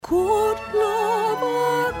good love,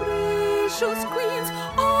 our gracious queens,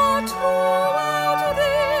 our true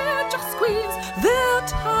and just queens, their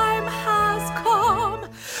time has come.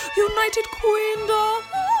 United Queendom.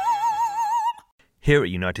 Here at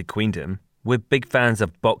United Queendom, we're big fans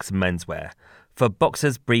of Box menswear. For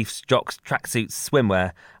boxers, briefs, jocks, tracksuits,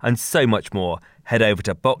 swimwear, and so much more, head over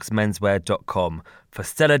to boxmenswear.com for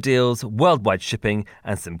stellar deals, worldwide shipping,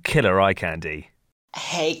 and some killer eye candy.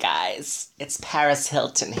 Hey guys, it's Paris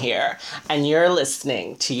Hilton here, and you're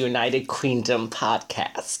listening to United Queendom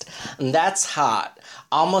podcast. And that's hot,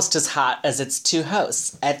 almost as hot as its two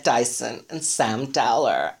hosts, Ed Dyson and Sam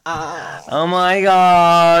Dowler. Oh my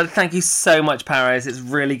god, thank you so much, Paris. It's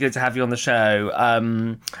really good to have you on the show.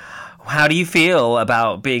 How do you feel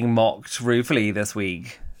about being mocked ruefully this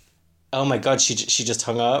week? Oh my god, she just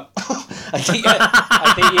hung up. I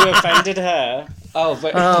think you offended her.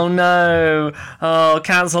 Oh no! Oh,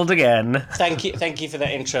 cancelled again. Thank you for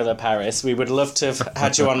that intro, though, Paris. We would love to have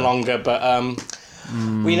had you on longer, but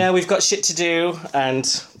we know we've got shit to do,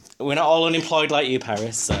 and we're not all unemployed like you,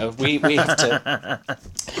 Paris. So we have to.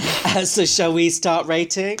 So shall we start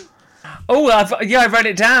rating? Oh, I've wrote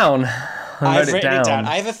it down. I've written it down.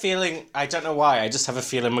 I have a feeling. I don't know why. I just have a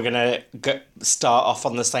feeling we're gonna start off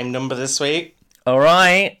on the same number this week. All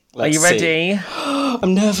right. Are you ready? See.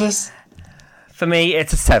 I'm nervous. For me,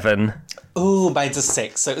 it's a 7. Ooh, mine's a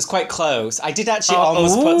 6, so it was quite close. I did actually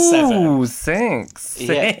almost put 7. Ooh, 6.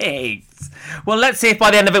 Yeah. Well, let's see if by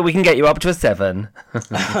the end of it we can get you up to a 7.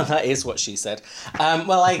 That is what she said. Good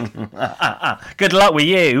luck with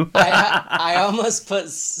you. I almost put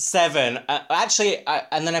 7.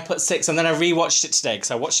 And then I put 6, and then I rewatched it today, because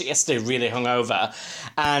I watched it yesterday really hungover,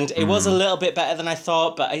 and it was a little bit better than I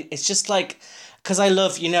thought, but it's just like, because I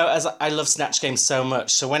love Snatch Game so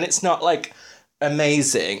much, so when it's not like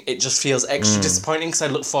amazing, it just feels extra disappointing because I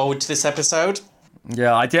look forward to this episode.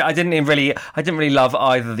 Yeah, I didn't really love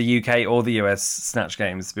either the UK or the US Snatch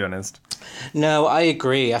Games, to be honest. No, I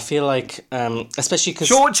agree. I feel like, especially because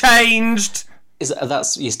shortchanged.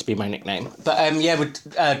 That's used to be my nickname. But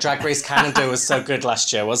Drag Race Canada was so good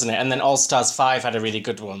last year, wasn't it? And then All Stars 5 had a really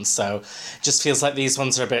good one, so it just feels like these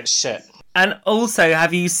ones are a bit shit. And also,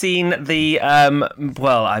 have you seen the,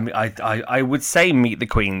 I would say Meet the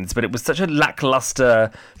Queens, but it was such a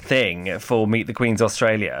lackluster thing for Meet the Queens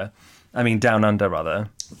Australia. I mean, Down Under, rather.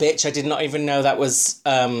 Bitch, I did not even know that was,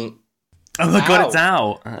 Oh my god, it's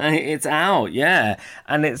out. It's out, yeah.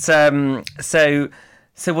 And it's, so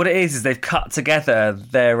what it is they've cut together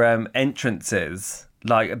their entrances,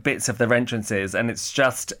 like bits of their entrances, and it's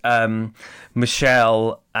just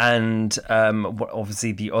Michelle and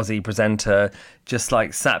obviously the Aussie presenter just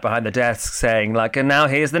like sat behind the desk saying like, and now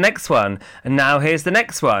here's the next one, and now here's the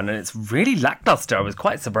next one, and it's really lackluster. I was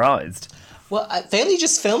quite surprised. Well, they only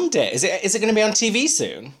just filmed it. Is it going to be on TV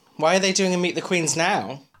soon? Why are they doing a Meet the Queens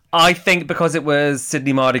now? I think because it was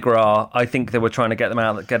Sydney Mardi Gras, I think they were trying to get it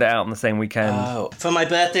out on the same weekend. Oh. For my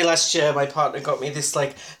birthday last year, my partner got me this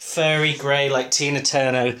like furry grey, like Tina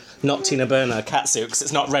Turner, not Tina Burner catsuit, because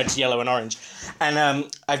it's not red, yellow and orange. And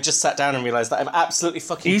I've just sat down and realised that I'm absolutely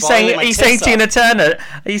fucking boiling my tits off.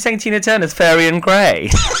 Are you saying Tina Turner's furry and grey?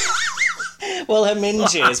 Well, her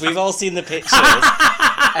minges, we've all seen the pictures,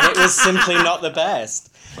 and it was simply not the best.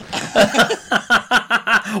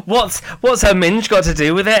 What's her minge got to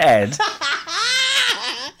do with it, Ed?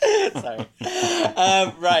 Sorry.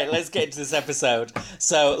 Right, let's get into this episode.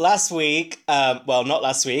 So last week, not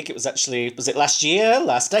last week, was it last year,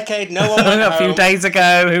 last decade? No one went home. A few days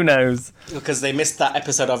ago, who knows? Because they missed that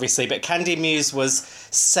episode, obviously. But Candy Muse was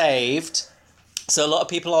saved. So a lot of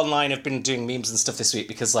people online have been doing memes and stuff this week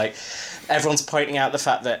because, like, everyone's pointing out the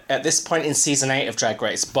fact that at this point in season 8 of Drag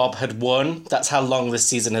Race, Bob had won. That's how long this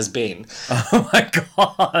season has been. Oh my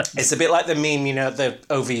god. It's a bit like the meme, the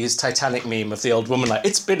overused Titanic meme of the old woman, like,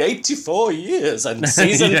 it's been 84 years and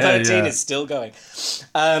season 13 is still going.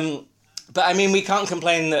 But, I mean, we can't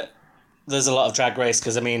complain that there's a lot of Drag Race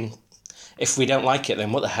because, I mean, if we don't like it,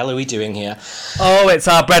 then what the hell are we doing here? Oh, it's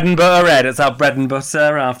our bread and butter, Ed. It's our bread and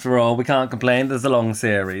butter, after all. We can't complain. There's a long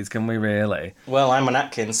series, can we really? Well, I'm an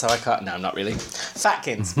Atkins, so I can't... No, not really.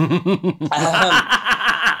 Fatkins.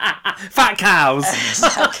 Fat cows.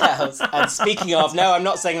 Fat cows. And speaking of... No, I'm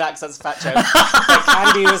not saying that because that's a fat joke. But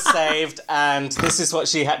Candy was saved, and this is what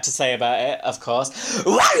she had to say about it, of course.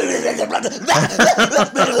 Oh,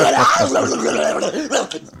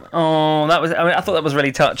 I thought that was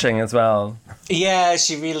really touching as well. Yeah,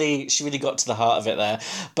 she really got to the heart of it there.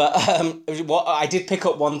 But what I did pick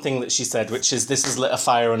up one thing that she said, which is, "This has lit a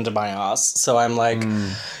fire under my arse." So I'm like,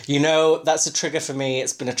 that's a trigger for me.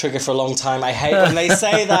 It's been a trigger for a long time. I hate when they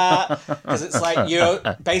say that, because it's like, you're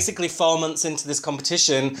basically 4 months into this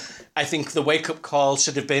competition. I think the wake-up call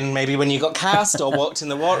should have been maybe when you got cast or walked in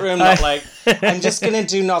the water room, not like, I'm just going to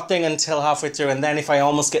do nothing until halfway through, and then if I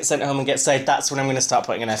almost get sent home and get saved, that's when I'm going to start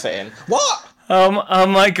putting an effort in. What? Oh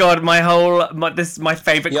my God! My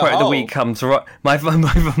favorite quote of the week comes right. My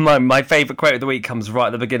favorite quote of the week comes right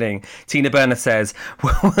at the beginning. Tina Burner says,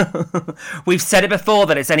 "We've said it before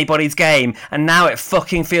that it's anybody's game, and now it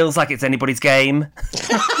fucking feels like it's anybody's game."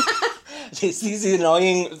 It's these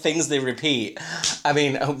annoying things they repeat. I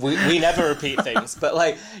mean, we never repeat things, but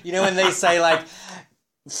like, when they say like,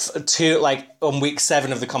 on week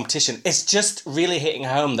 7 of the competition, it's just really hitting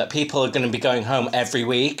home that people are going to be going home every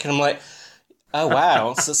week, and I'm like, oh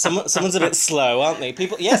wow, so someone's a bit slow, aren't they?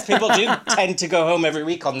 People do tend to go home every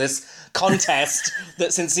week on this contest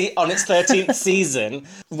that's on its 13th season.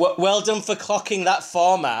 Well done for clocking that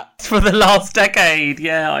format. For the last decade,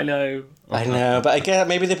 yeah, I know. I know, but again,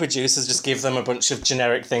 maybe the producers just give them a bunch of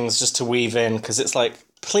generic things just to weave in, because it's like,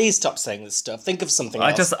 please stop saying this stuff. Think of something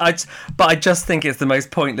else. I just think it's the most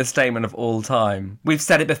pointless statement of all time. We've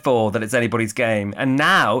said it before that it's anybody's game, and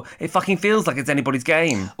now it fucking feels like it's anybody's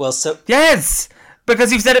game. Well, yes,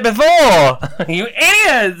 because you've said it before. You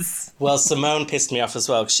idiots. Well, Simone pissed me off as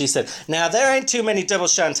well, because she said, "Now there ain't too many double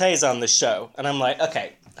chantés on this show," and I'm like,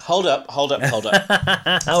 okay. Hold up.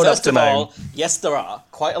 First of all, yes, there are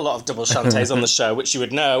quite a lot of double chantés on the show, which you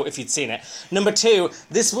would know if you'd seen it. Number 2,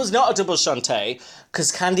 this was not a double chanté, because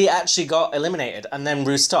Candy actually got eliminated and then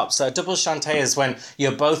Rue stopped. So a double chanté is when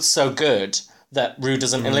you're both so good that Rue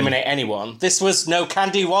doesn't eliminate anyone.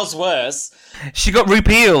 Candy was worse. She got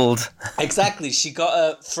repealed. Exactly, she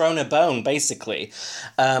got thrown a bone, basically.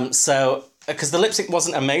 Because the lip sync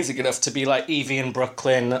wasn't amazing enough to be like Evie and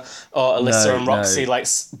Brooklyn or Alyssa and Roxy, like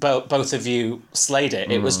both of you slayed it.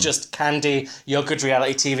 It was just, Candy, you're good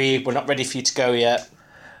reality TV, we're not ready for you to go yet.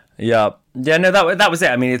 Yeah, no, that was it.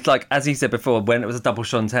 I mean, it's like, as you said before, when it was a double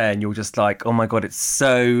chanté and you're just like, oh my God, it's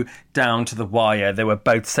so down to the wire. They were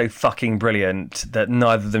both so fucking brilliant that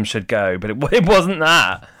neither of them should go. But it wasn't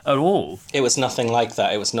that at all. It was nothing like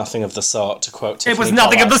that. It was nothing of the sort, to quote Tiffany It was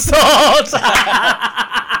nothing Pollard. of the sort!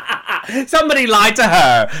 Somebody lied to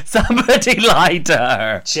her.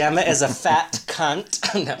 Gemma is a fat cunt.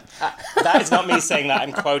 No, that is not me saying that.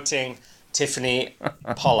 I'm quoting Tiffany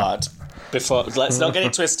Pollard. Let's not get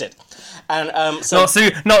it twisted. And so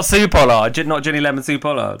not Sue Pollard, not Jenny Lemon Sue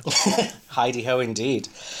Pollard. Heidi Ho, indeed.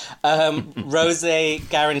 Rose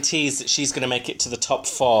guarantees that she's going to make it to the top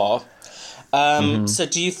 4. So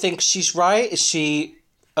do you think she's right? Is she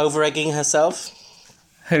over-egging herself?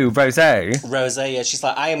 Who, Rose? Rose, yeah. She's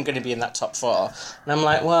like, I am going to be in that top 4. And I'm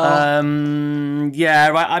like, well... yeah,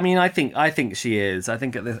 right. I mean, I think she is. I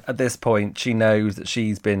think at this point, she knows that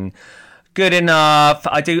she's been good enough.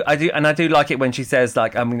 I do like it when she says,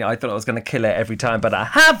 like, I mean, I thought I was going to kill it every time, but I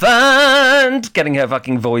haven't. Getting her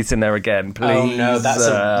fucking voice in there again, please. Oh no, that's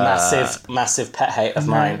a massive pet hate of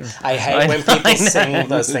mine. I hate when people sing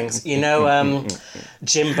those things.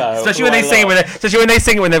 Jimbo. Especially when they sing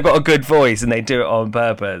it when they've got a good voice and they do it on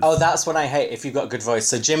purpose. Oh, that's what I hate, if you've got a good voice.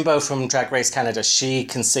 So Jimbo from Drag Race Canada, she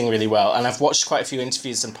can sing really well, and I've watched quite a few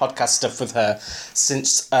interviews and podcast stuff with her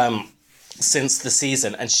since the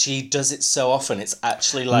season, and she does it so often it's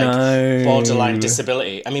actually like borderline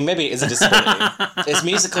disability. I mean, maybe it is a disability. It's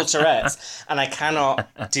musical Tourette's, and I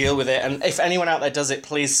cannot deal with it. And if anyone out there does it,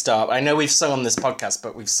 please stop. I know we've sung on this podcast,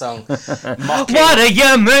 but we've sung mocking. What do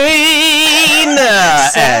you mean,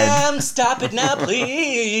 Sam, stop it now,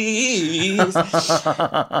 please.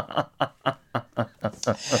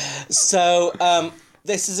 So I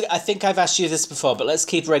think I've asked you this before, but let's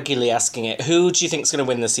keep regularly asking it. Who do you think is going to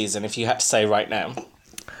win the season, if you had to say right now?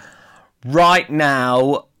 Right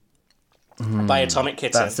now... By Atomic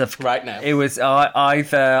Kitten, right now. It was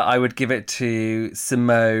either I would give it to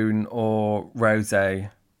Simone or Rose.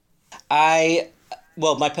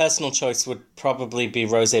 Well, my personal choice would probably be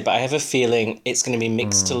Rose, but I have a feeling it's going to be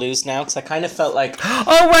Mix to lose now, because I kind of felt like...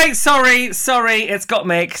 Oh, wait, sorry, it's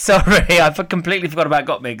Gottmik. Sorry, I completely forgot about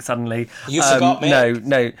Gottmik suddenly. You forgot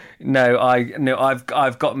Mick? No,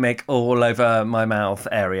 I've got Mick all over my mouth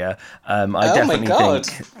area. I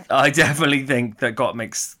definitely think that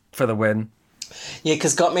Gottmik's for the win. Yeah,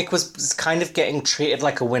 because Gottmik was kind of getting treated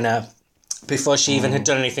like a winner before she even had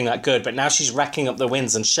done anything that good, but now she's racking up the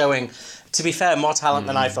wins and showing, to be fair, more talent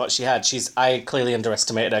than I thought she had. I clearly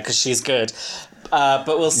underestimated her because she's good. But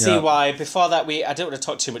we'll see Yeah. why. Before that, I don't want to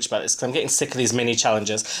talk too much about this because I'm getting sick of these mini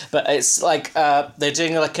challenges. But it's like they're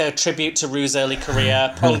doing like a tribute to Rue's early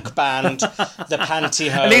career, punk band, the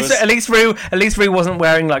Pantyhose. At least Rue wasn't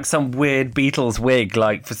wearing like some weird Beatles wig,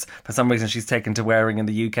 like for some reason she's taken to wearing in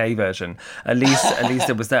the UK version. At least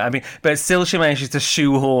it was there. I mean, but still she managed to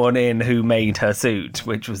shoehorn in who made her suit,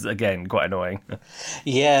 which was again quite annoying.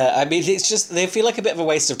 Yeah, I mean, it's just, they feel like a bit of a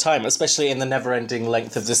waste of time, especially in the never-ending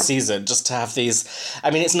length of this season, just to have these.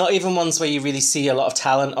 I mean, it's not even ones where you really see a lot of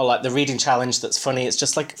talent or like the reading challenge that's funny. It's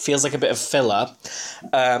just like, feels like a bit of filler.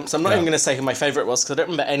 So I'm not even going to say who my favourite was because I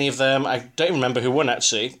don't remember any of them. I don't even remember who won,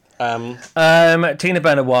 actually. Tina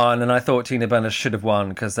Burner won, and I thought Tina Burner should have won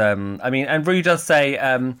because, I mean, and Rue does say,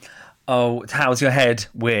 oh, how's your head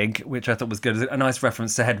wig, which I thought was good. A nice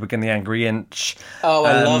reference to Hedwig and the Angry Inch. Oh,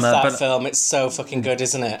 I love that film. It's so fucking good,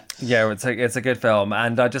 isn't it? Yeah, it's a good film,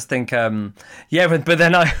 and I just think, but then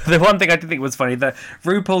the one thing I did think was funny that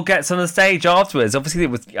RuPaul gets on the stage afterwards.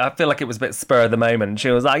 Obviously, I feel like it was a bit spur of the moment. She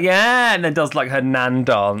was like, yeah, and then does like her Nan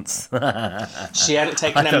dance. She hadn't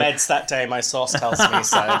taken her meds that day. My source tells me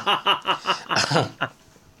so.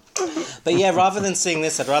 But yeah, rather than seeing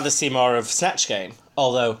this, I'd rather see more of Snatch Game.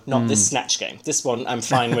 Although, not this Snatch Game. This one I'm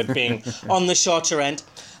fine with being on the shorter end.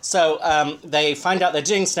 So they find out they're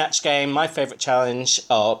doing Snatch Game, my favourite challenge,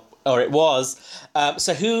 or it was.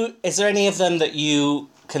 So is there any of them that you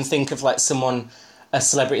can think of, like a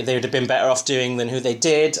celebrity they would have been better off doing than who they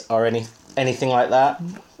did, or anything like that?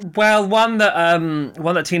 Well, one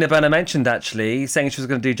that Tina Burner mentioned, actually, saying she was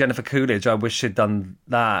going to do Jennifer Coolidge. I wish she'd done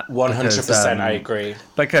that. 100%, I agree.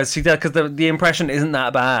 Because the impression isn't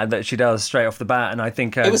that bad that she does straight off the bat, and I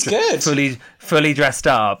think it was good. Fully dressed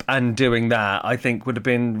up and doing that, I think would have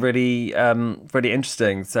been really really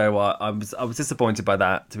interesting. So I was disappointed by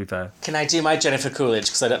that, to be fair. Can I do my Jennifer Coolidge?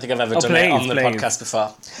 Because I don't think I've ever done it on the podcast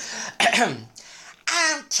before.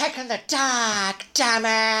 I'm taking the dark,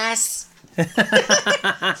 dumbass.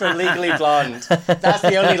 From Legally Blonde. That's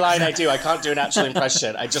the only line I do. I can't do an actual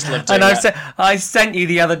impression. I just love doing that. I sent you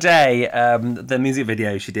the other day the music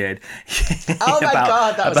video she did. Oh my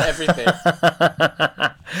god, that was everything.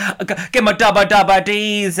 Get my dabba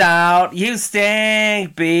D's out. You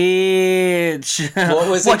stink, bitch. What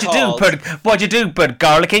was it called? What'd you do? Put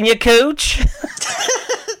garlic in your cooch?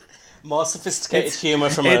 More sophisticated humour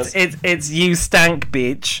from us. It's you stank,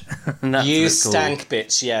 bitch. You stank,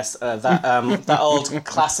 bitch. Yes, that old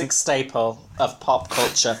classic staple of pop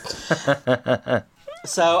culture.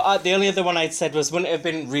 So the only other one I'd said was, wouldn't it have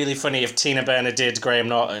been really funny if Tina Burner did Graham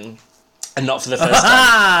Norton, and not for the first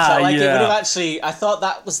time? So it would have actually. I thought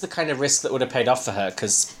that was the kind of risk that would have paid off for her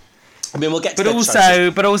because. I mean, we'll get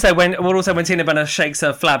to but also when Tina Burner shakes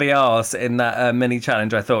her flabby ass in that mini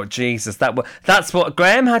challenge, I thought, Jesus, that's what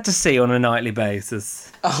Graham had to see on a nightly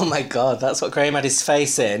basis. Oh my god, that's what Graham had his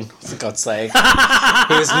face in, for God's sake. He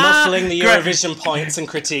was muffling the Eurovision points and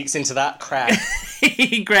critiques into that crap.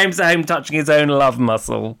 Graham's at home touching his own love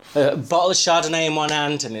muscle. A bottle of Chardonnay in one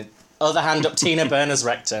hand and the other hand up Tina Burner's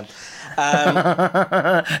rectum.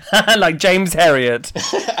 Like James Herriot.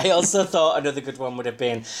 I also thought another good one would have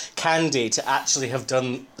been Candy to actually have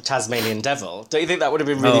done the Tasmanian Devil. Don't you think that would have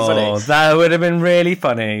been really funny? That would have been really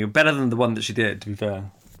funny. Better than the one that she did, to be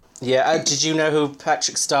fair. Yeah, did you know who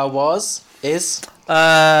Patrick Starr is?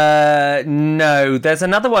 No. There's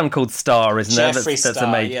another one called Star, isn't there? Jeffree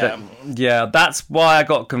Star, yeah. Yeah, that's why I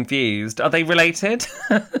got confused. Are they related?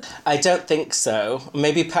 I don't think so.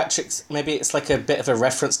 Maybe it's like a bit of a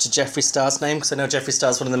reference to Jeffree Star's name, because I know Jeffree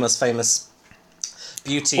Star's one of the most famous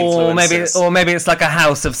beauty influencers. Or maybe it's like a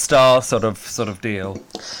House of Star sort of deal.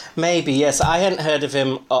 Maybe, yes. I hadn't heard of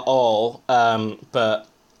him at all, but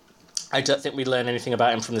I don't think we learn anything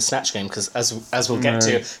about him from the Snatch Game, because as we'll get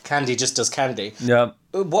to, Candy just does Candy. Yeah.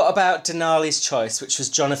 What about Denali's choice, which was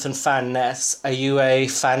Jonathan Van Ness? Are you a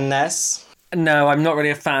Van Ness? No, I'm not really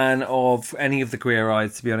a fan of any of the Queer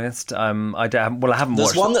Eyes, to be honest. I haven't watched.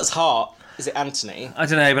 There's one that's hot. Is it Anthony? I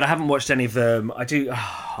don't know, but I haven't watched any of them. I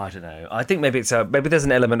don't know. I think maybe there's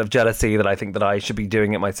an element of jealousy that I think that I should be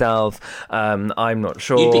doing it myself. I'm not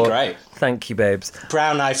sure. You'd be great. Thank you, babes.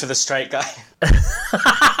 Brown eye for the straight guy.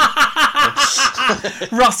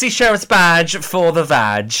 Rossi Sheriff's badge for the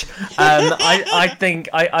vag. I think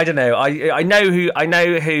I don't know. I know who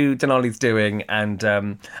Denali's doing, and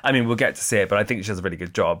I mean we'll get to see it, but I think she does a really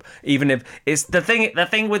good job. Even if it's the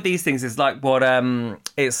thing with these things is like what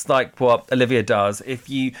Olivia does. If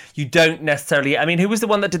you don't necessarily, I mean, who was the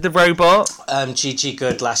one that did the robot? Gigi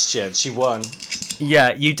Good last year. She won.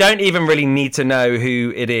 Yeah, you don't even really need to know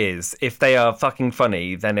who it is. If they are fucking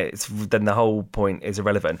funny, then the whole point is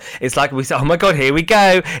irrelevant. It's like we say, oh my god, here we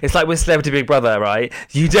go. It's like with Celebrity Big Brother, right?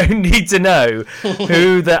 You don't need to know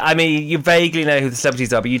who you vaguely know who the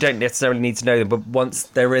celebrities are, but you don't necessarily need to know them. But once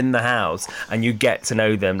they're in the house and you get to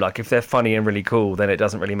know them, like if they're funny and really cool, then it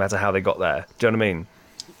doesn't really matter how they got there. Do you know what I mean?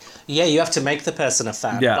 Yeah, you have to make the person a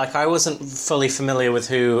fan. Yeah. Like, I wasn't fully familiar with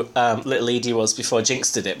who Little Edie was before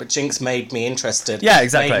Jinx did it, but Jinx made me interested. Yeah,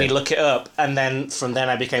 exactly. Made me look it up, and then from then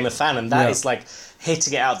I became a fan, and that is like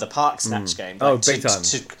hitting it out of the park, Snatch Game. Like, big time.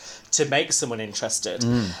 To make someone interested.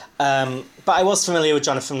 But I was familiar with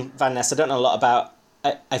Jonathan Van Ness. I don't know a lot about...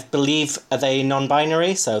 I believe, are they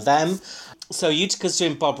non-binary? So them. So Utica's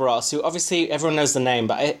doing Bob Ross, who obviously everyone knows the name,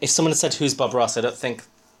 but if someone had said who's Bob Ross, I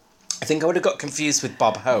think I would have got confused with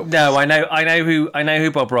Bob Hope. No, I know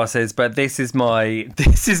who Bob Ross is, but this is my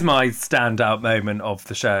standout moment of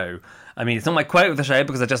the show. I mean, it's not my quote of the show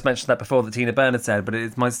because I just mentioned that before that Tina Burner said, but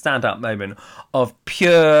it's my standout moment of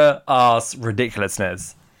pure arse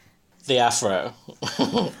ridiculousness. The afro.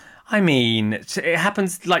 I mean, it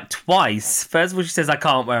happens like twice. First of all, she says I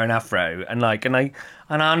can't wear an afro, and I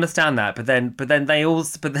understand that, but then they all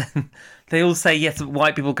say yes,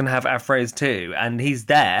 white people can have afros too, and he's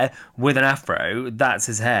there with an afro. That's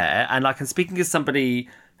his hair, and and speaking as somebody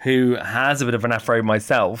who has a bit of an afro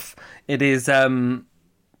myself, it is I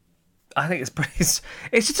think it's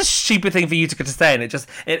just a stupid thing for you to say, and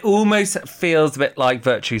it almost feels a bit like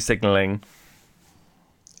virtue signalling.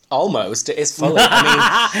 Almost. It is fully.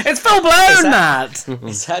 I mean, it's full blown, Matt.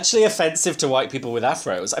 It's actually offensive to white people with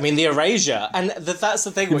afros. I mean, the erasure, and that's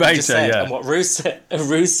the thing what you just said, and what Rue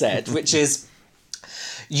said, which is,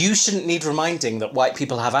 you shouldn't need reminding that white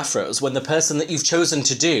people have afros when the person that you've chosen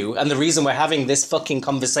to do, and the reason we're having this fucking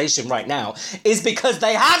conversation right now, is because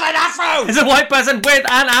they have an afro! It's a white person with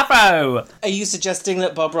an afro! Are you suggesting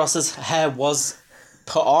that Bob Ross's hair was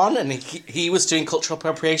put on and he was doing cultural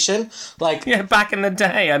appropriation? Yeah, back in the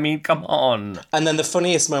day, I mean, come on. And then the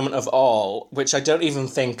funniest moment of all, which I don't even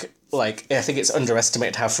think, I think it's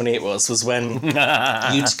underestimated how funny it was when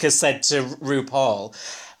Utica said to RuPaul,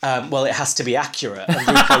 well, it has to be accurate. And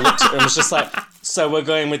RuPaul looked at him and was just like, so we're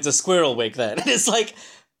going with the squirrel wig then? And it's like,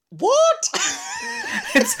 what?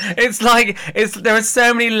 There are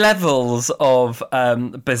so many levels of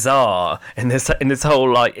bizarre in this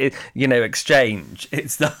whole exchange.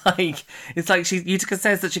 It's like Utica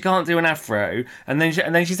says that she can't do an afro, and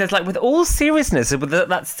then she says with all seriousness, with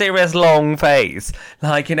that serious long face,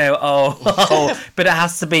 but it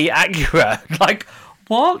has to be accurate.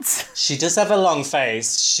 What? She does have a long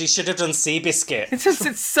face. She should have done Seabiscuit.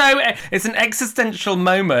 It's an existential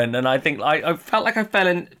moment, and I think I felt like I fell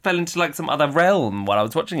into some other realm while I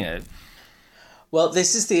was watching it. Well,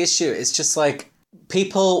 this is the issue. It's just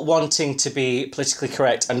people wanting to be politically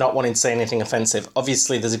correct and not wanting to say anything offensive.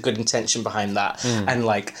 Obviously, there's a good intention behind that,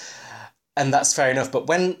 and that's fair enough. But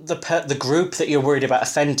when the group that you're worried about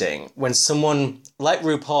offending, when someone like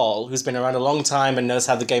RuPaul, who's been around a long time and knows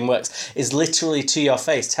how the game works, is literally to your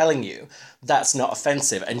face telling you that's not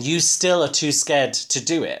offensive, and you still are too scared to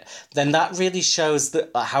do it, then that really shows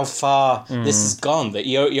that how far this has gone. That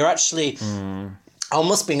you're actually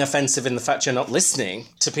almost being offensive in the fact you're not listening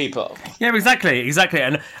to people. Yeah, exactly,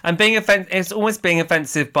 and being it's almost being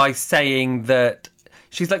offensive by saying that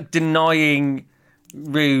she's denying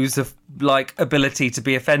Rue's ability to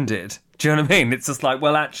be offended. Do you know what I mean? It's just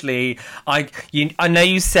well, actually, I know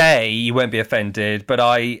you say you won't be offended, but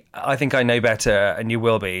I think I know better, and you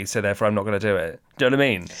will be, so therefore I'm not going to do it. Do you know what I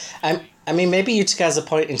mean? I mean, maybe Utica has a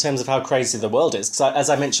point in terms of how crazy the world is, because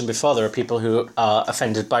as I mentioned before, there are people who are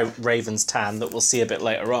offended by Raven's tan that we'll see a bit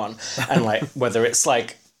later on, and whether it's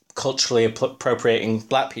culturally appropriating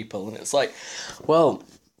black people, and it's well,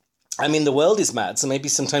 I mean, the world is mad, so maybe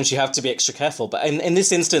sometimes you have to be extra careful. But in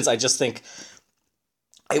this instance, I just think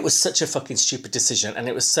it was such a fucking stupid decision, and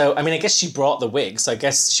it was so... I mean, I guess she brought the wig, so I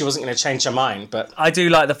guess she wasn't going to change her mind, but... I do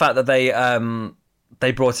like the fact that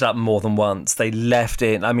they brought it up more than once. They left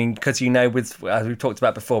it... I mean, because, with as we've talked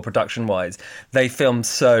about before, production-wise, they filmed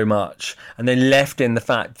so much, and they left in the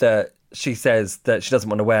fact that she says that she doesn't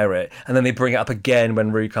want to wear it, and then they bring it up again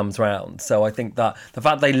when Rue comes round. So I think that the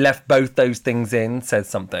fact they left both those things in says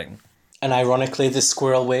something. And ironically, the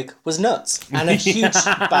squirrel wig was nuts, and a huge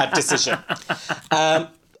bad decision.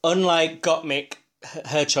 Unlike Gottmik,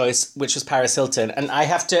 her choice, which was Paris Hilton, and I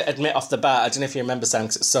have to admit off the bat, I don't know if you remember, Sam,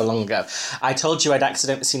 because it's so long ago, I told you I'd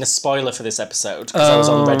accidentally seen a spoiler for this episode, because I was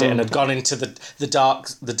on Reddit and had gone into the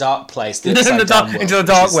dark place, the upside down world, into the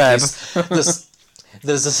dark web.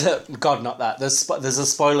 There's God, not that. There's a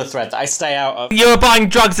spoiler thread that I stay out of. You were buying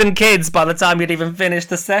drugs and kids by the time you'd even finished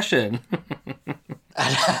the session.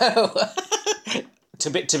 To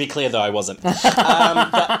be clear, though, I wasn't. But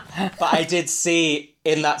I did see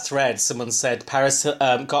in that thread, someone said Paris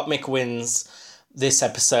Gottmik wins this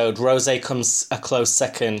episode. Rosé comes a close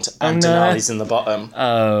second, and Denali's in the bottom.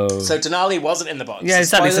 Oh, so Denali wasn't in the bottom. Yeah,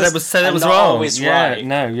 exactly. So that was wrong. Always right.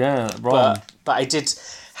 No, wrong. But I did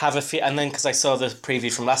have a feel, and then because I saw the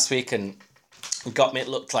preview from last week and Gottmik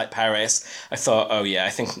looked like Paris, I thought, oh yeah, I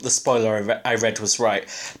think the spoiler I read was right.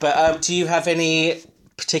 But do you have any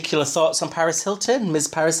particular thoughts on Paris Hilton, Ms.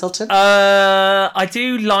 Paris Hilton? I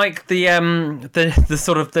do like the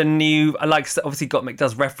sort of the new. I like, obviously Gottmik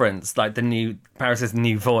does reference like the new Paris's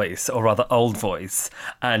new voice, or rather old voice,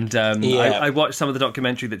 and I watched some of the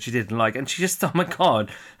documentary that she did, and she just, oh my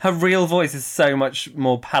god, her real voice is so much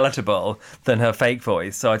more palatable than her fake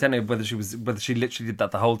voice. So I don't know whether she literally did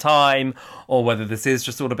that the whole time, or whether this is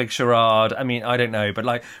just sort of big charade. I mean, I don't know, but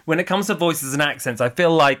like when it comes to voices and accents, I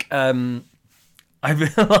feel like that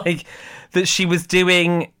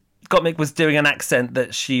Gottmik was doing an accent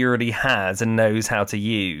that she already has and knows how to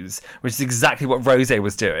use, which is exactly what Rosé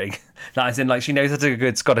was doing. As in, like, she knows how to do a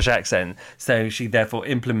good Scottish accent, so she therefore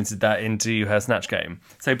implemented that into her Snatch Game.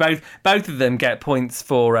 So both of them get points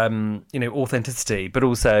for authenticity, but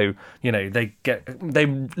also they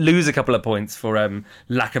lose a couple of points for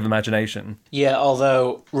lack of imagination. Yeah,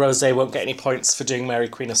 although Rosé won't get any points for doing Mary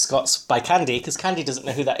Queen of Scots by Candy, because Candy doesn't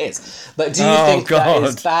know who that is. But do you think that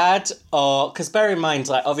is bad, or because bear in mind,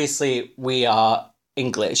 like, obviously we are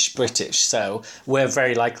English, British, so we're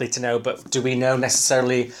very likely to know, but do we know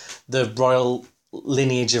necessarily the royal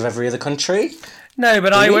lineage of every other country? No,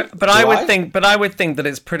 but I would think that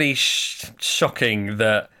it's pretty shocking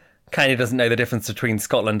that Candy doesn't know the difference between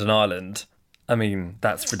Scotland and Ireland. I mean,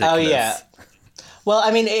 that's ridiculous. Oh yeah. Well,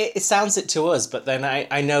 I mean, it sounds it to us, but then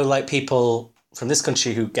I know like people from this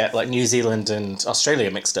country who get like New Zealand and Australia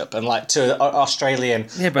mixed up, and like to Australian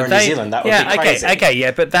or New Zealand, that would be crazy. Okay,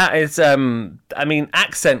 yeah, but that is, I mean,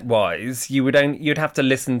 accent-wise, you'd have to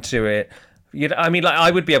listen to it.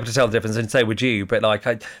 I would be able to tell the difference, and so would you. But like,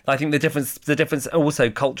 I think the difference also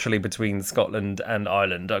culturally between Scotland and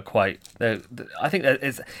Ireland are quite. I think that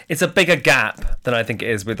it's a bigger gap than I think it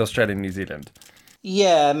is with Australia and New Zealand.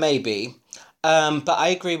 Yeah, maybe, but I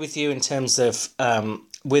agree with you in terms of.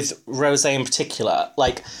 With Rosé in particular,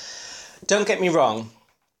 like, don't get me wrong.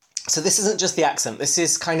 So this isn't just the accent. This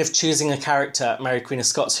is kind of choosing a character, Mary Queen of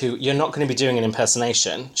Scots, who you're not going to be doing an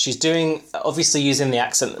impersonation. She's obviously using the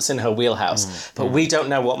accent that's in her wheelhouse, but we don't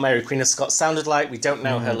know what Mary Queen of Scots sounded like. We don't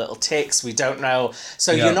know her little tics. We don't know.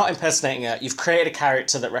 So you're not impersonating her. You've created a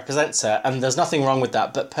character that represents her, and there's nothing wrong with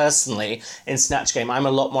that. But personally, in Snatch Game, I'm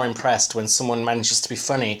a lot more impressed when someone manages to be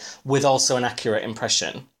funny with also an accurate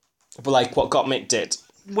impression, like what Gottmik did.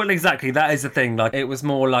 Well, exactly. That is the thing. Like, it was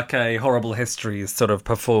more like a Horrible Histories sort of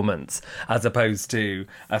performance as opposed to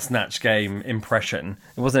a Snatch Game impression.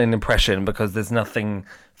 It wasn't an impression because there's nothing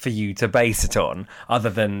for you to base it on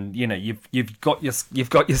other than, you've got your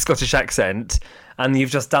Scottish accent and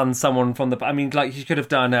you've just done someone from the. I mean, like, you could have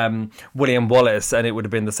done William Wallace and it would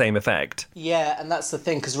have been the same effect. Yeah, and that's the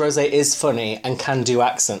thing, because Rosé is funny and can do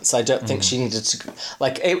accents. I don't think she needed to.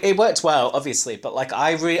 Like, it worked well, obviously, but like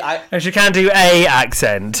and she can do a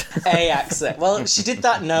accent. A accent. Well, she did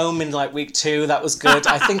that gnome in like week 2. That was good.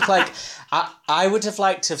 I think like. I would have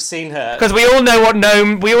liked to have seen her, because we all know what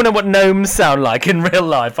gnomes sound like in real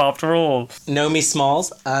life. After all, Nomi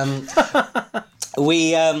Smalls.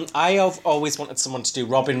 I have always wanted someone to do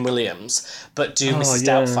Robin Williams, but do Mrs.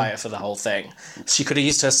 Doubtfire for the whole thing. She could have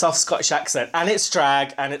used her soft Scottish accent, and it's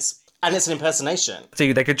drag, and it's an impersonation.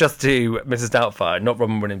 So they could just do Mrs. Doubtfire, not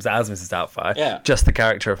Robin Williams as Mrs. Doubtfire. Yeah. Just the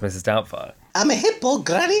character of Mrs. Doubtfire. I'm a hip old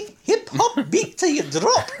granny, hip hop beat till you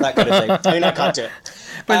drop. That kind of thing. I mean, I can't do it.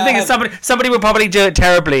 But the thing is, somebody would probably do it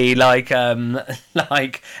terribly, like Elliot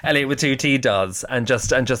with 2T does, and just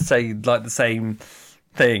say like the same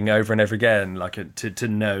thing over and over again, like to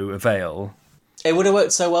no avail. It would have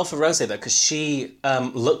worked so well for Rosé though, because she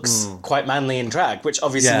looks quite manly in drag, which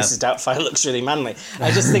obviously Mrs. Doubtfire looks really manly.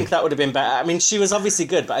 I just think that would have been better. I mean, she was obviously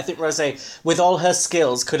good, but I think Rosé, with all her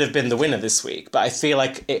skills, could have been the winner this week. But I feel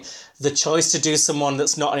like the choice to do someone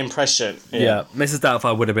that's not an impression. Yeah, Mrs.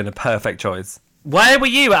 Doubtfire would have been a perfect choice. Where were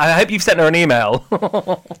you? I hope you've sent her an email.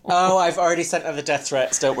 Oh, I've already sent her the death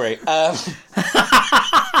threats, don't worry. I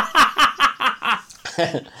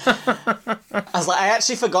was like, I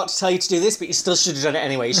actually forgot to tell you to do this, but you still should have done it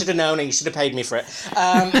anyway. You should have known it. You should have paid me for it.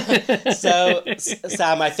 So,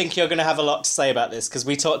 Sam, I think you're going to have a lot to say about this, because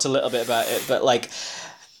we talked a little bit about it, but like,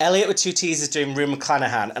 Elliot with 2 T's is doing Rue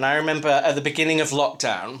McClanahan, and I remember at the beginning of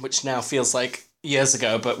lockdown, which now feels like years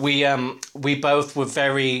ago, but we both were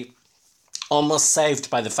very almost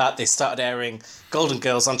saved by the fact they started airing Golden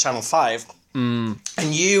Girls on Channel 5. And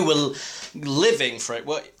you were living for it.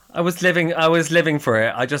 What? I was living for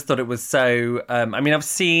it. I just thought it was so. I've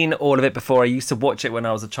seen all of it before. I used to watch it when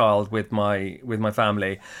I was a child with my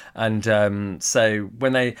family, and so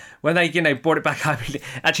when they brought it back, actually,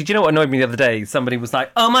 do you know what annoyed me the other day? Somebody was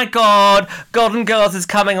like, "Oh my God, Golden Girls is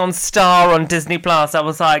coming on Star on Disney Plus." I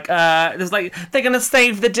was like, it was like they're gonna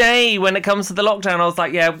save the day when it comes to the lockdown. I was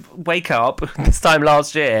like, yeah, wake up. This time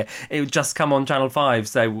last year, it would just come on Channel 5,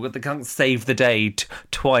 so they can't save the day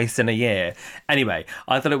twice in a year. Anyway,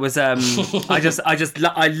 I thought it was I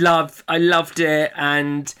loved it,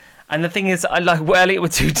 and the thing is, I like what Elliot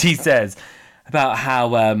Watuti says about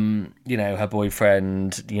how her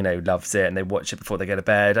boyfriend loves it and they watch it before they go to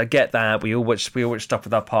bed. I get that. We all watch stuff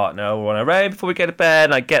with our partner or on our own before we go to bed,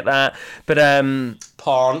 and I get that. But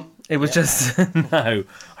porn. It was just no.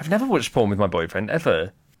 I've never watched porn with my boyfriend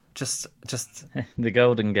ever. Just the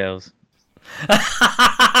Golden Girls.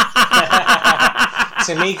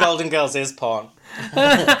 To me, Golden Girls is porn.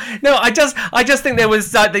 No, I just think there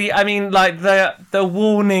was the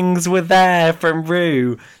warnings were there from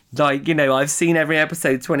Rue. I've seen every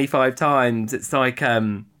episode 25 times. It's like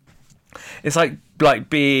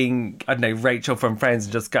being, I don't know, Rachel from Friends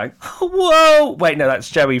and just going, whoa, wait, no, that's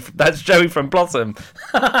Joey from Blossom.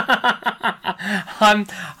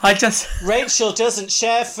 Rachel doesn't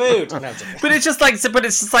share food. No, but it's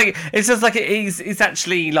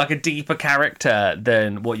actually like a deeper character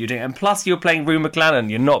than what you're doing. And plus you're playing Rue McClellan,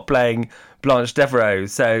 you're not playing Blanche Devereaux.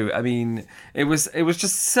 So, I mean, it was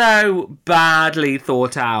just so badly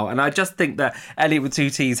thought out. And I just think that Elliot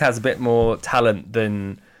Watuti has a bit more talent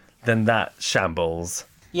than that shambles.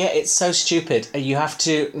 Yeah, it's so stupid. You have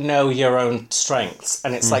to know your own strengths.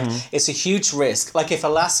 And it's like, it's a huge risk. Like if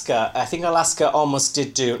I think Alaska almost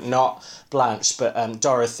did do not Blanche, but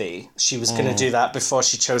Dorothy. She was going to do that before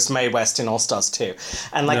she chose Mae West in All Stars 2.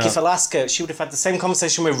 And if Alaska, she would have had the same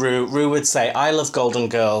conversation with Rue. Rue would say, I love Golden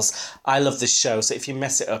Girls. I love this show. So if you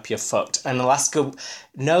mess it up, you're fucked. And Alaska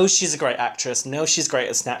knows she's a great actress, knows she's great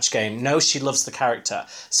at Snatch Game, knows she loves the character.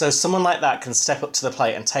 So someone like that can step up to the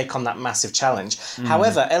plate and take on that massive challenge.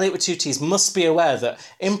 However, Elliot Watuti must be aware that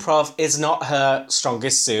improv is not her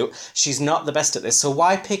strongest suit. She's not the best at this. So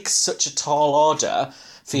why pick such a tall order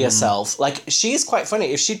for yourself? Like, she is quite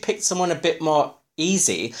funny. If she'd picked someone a bit more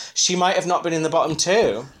easy, she might have not been in the bottom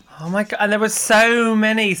two. Oh my God, and there were so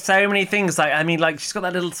many things. She's got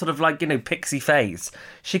that little sort of pixie face.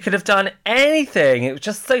 She could have done anything. It was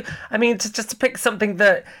just so, to pick something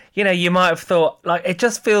that, you might have thought, it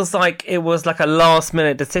just feels like it was like a last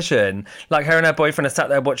minute decision. Like her and her boyfriend are sat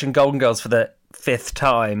there watching Golden Girls for the 5th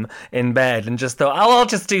time in bed and just thought, oh, I'll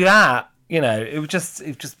just do that. It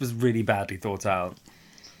just was really badly thought out.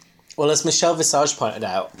 Well, as Michelle Visage pointed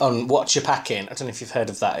out on Watch Your Packing, I don't know if you've heard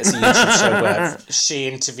of that, it's a YouTube show where she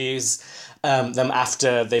interviews them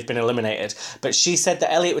after they've been eliminated. But she said that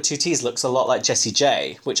Elliot Watuti looks a lot like Jessie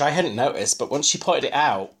J, which I hadn't noticed, but once she pointed it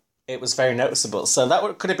out, it was very noticeable. So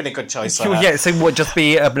that could have been a good choice for her. Yeah, so would just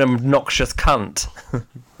be an obnoxious cunt.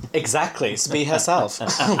 Exactly, to be herself.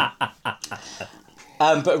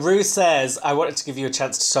 But Rue says, I wanted to give you a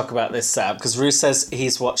chance to talk about this, Sam, because Rue says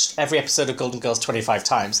he's watched every episode of Golden Girls 25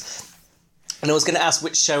 times. And I was going to ask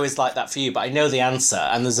which show is like that for you, but I know the answer,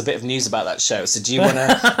 and there's a bit of news about that show. So do you want to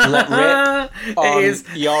let rip on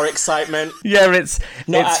your excitement? Yeah, it's...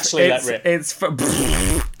 let rip. It's for...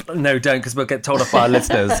 No, don't, because we'll get told off by our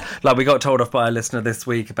listeners. Like we got told off by a listener this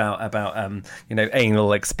week about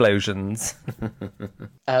anal explosions.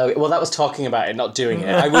 Well, that was talking about it, not doing it.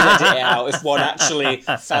 I would edit it out if one actually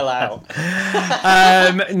fell out.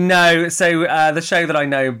 No, so the show that I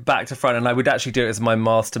know back to front, and I would actually do it as my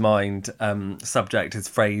mastermind subject, is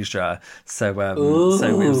Frasier.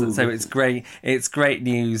 So it's great. It's great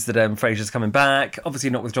news that Frasier's coming back. Obviously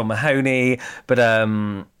not with John Mahoney, but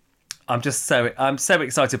I'm so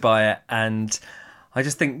excited by it, and I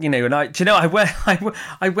just think,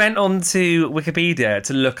 I went onto Wikipedia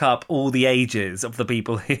to look up all the ages of the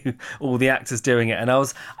people all the actors doing it, and I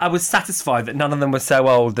was satisfied that none of them were so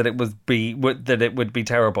old that it would be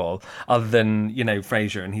terrible, other than,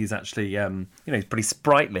 Frasier, and he's actually, he's pretty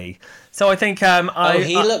sprightly. So I think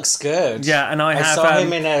he looks good. Yeah, and I saw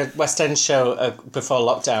him in a West End show before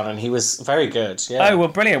lockdown, and he was very good. Yeah. Oh well,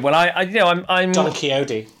 brilliant. Well, I'm Don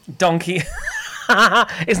Quixote.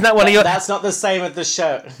 Isn't that one of your? That's not the same as the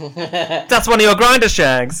show. That's one of your grinder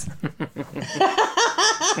shags.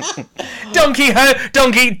 Donkey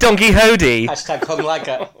Hody. Hashtag come like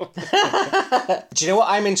it. Do you know what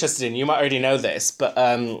I'm interested in? You might already know this, but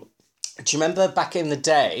do you remember back in the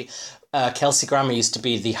day Kelsey Grammer used to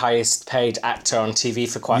be the highest paid actor on TV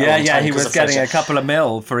for quite a Yeah, long time. he because was of getting Frasier. a couple of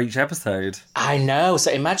mil for each episode. I know.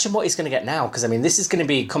 So imagine what he's going to get now, because I mean, this is going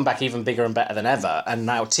to come back even bigger and better than ever. And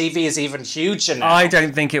now TV is even huger now. I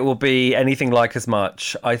don't think it will be anything like as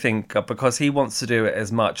much. I think because he wants to do it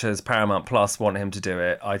as much as Paramount Plus want him to do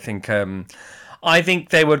it. I think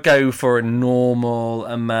they would go for a normal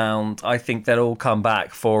amount. I think they'll all come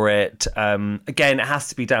back for it. Again, it has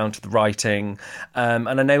to be down to the writing. And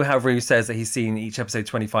I know how Rue says that he's seen each episode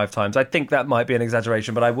 25 times. I think that might be an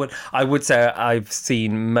exaggeration, but I would say I've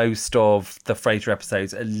seen most of the Frasier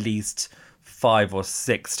episodes at least 5 or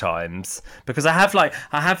 6 times, because I have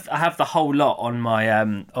the whole lot on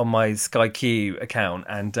my Sky Q account,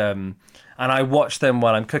 and I watch them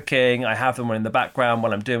while I'm cooking. I have them on in the background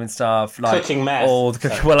while I'm doing stuff like Cooking meth.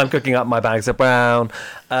 while I'm cooking up my bags of brown.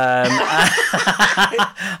 I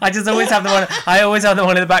just always have them on. I always have them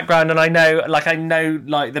on in the background, and I know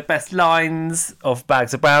the best lines of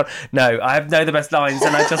Bags of Brown. No, I know the best lines,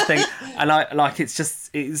 and I just think, and I like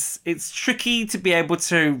it's tricky to be able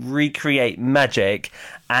to recreate magic,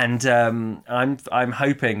 and I'm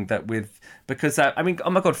hoping that with. Because, I mean, oh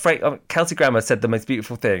my God, Kelsey Grammer said the most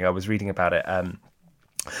beautiful thing. I was reading about it. That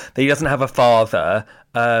he doesn't have a father.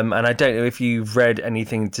 And I don't know if you've read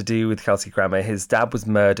anything to do with Kelsey Grammer. His dad was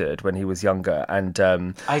murdered when he was younger. And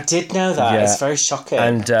I did know that. Yeah. It's very shocking.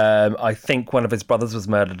 And I think one of his brothers was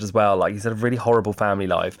murdered as well. Like, he's had a really horrible family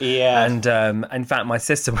life. Yeah. And in fact, my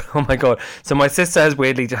sister, oh my God. So my sister has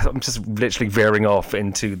weirdly, I'm just literally veering off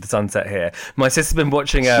into the sunset here. My sister's been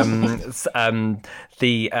watching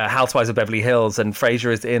the Housewives of Beverly Hills, and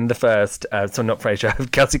Frasier is in the first, not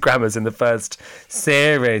Frasier, Kelsey Grammer's in the first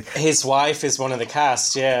series. His wife is one of the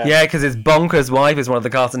cast, yeah. Yeah, because his bonkers wife is one of the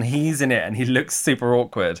cast, and he's in it, and he looks super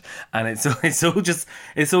awkward, and it's all just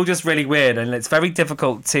really weird, and it's very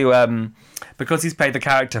difficult to because he's played the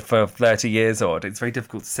character for 30 years odd. It's very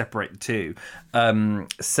difficult to separate the two.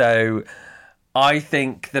 So I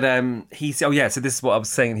think that so this is what I was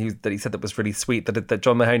saying. That he said that was really sweet. That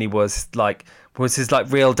John Mahoney was his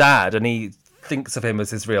real dad, and he thinks of him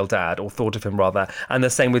as his real dad, or thought of him rather. And the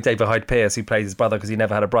same with David Hyde Pierce, who plays his brother, because he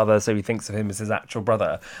never had a brother, so he thinks of him as his actual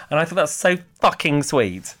brother. And I thought that's so fucking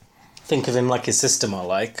sweet. Think of him like his sister, more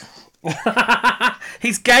like.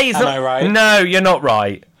 He's gay. Am I right? No, you're not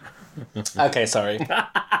right. Okay, sorry.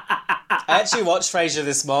 I actually watched Frasier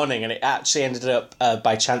this morning, and it actually ended up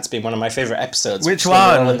by chance being one of my favourite episodes. Which one?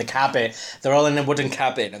 They're one? all in the cabin. They're all in a wooden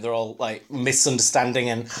cabin, and they're all like misunderstanding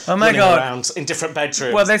and Oh my running God. around in different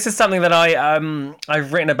bedrooms. Well, this is something that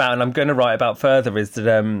I've written about, and I'm going to write about further. Is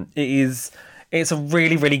that it's a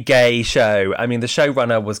really, really gay show. I mean, the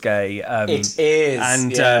showrunner was gay. It is,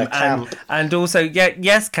 and also,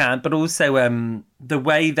 yes, camp, but also the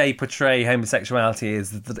way they portray homosexuality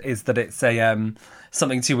is that it's a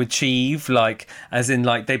something to achieve, like as in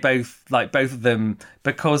like they both of them,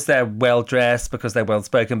 because they're well dressed, because they're well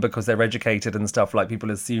spoken, because they're educated and stuff, like people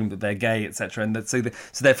assume that they're gay, etc. And so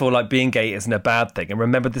therefore like being gay isn't a bad thing. And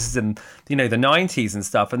remember, this is in the 90s and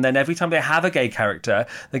stuff, and then every time they have a gay character,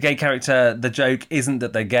 the joke isn't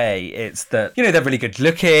that they're gay, it's that they're really good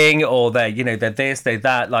looking, or they're they're this, they're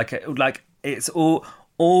that, like it's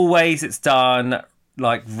always it's done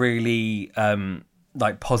like really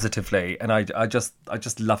like positively, and I just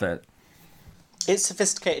love it. It's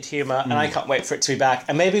sophisticated humour, and I can't wait for it to be back.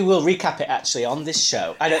 And maybe we'll recap it actually on this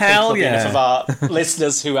show. I don't think there'll be enough of our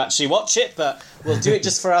listeners who actually watch it, but we'll do it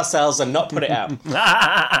just for ourselves and not put it out.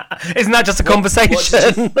 Isn't that just a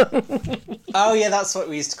conversation? Oh yeah, that's what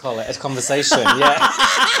we used to call it, a conversation. Yeah.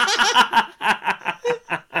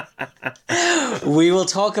 We will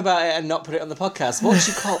talk about it and not put it on the podcast. What would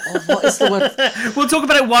you call? What is the word? We'll talk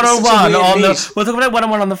about it one-on-one We'll talk about it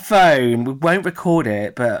one-on-one on the phone. We won't record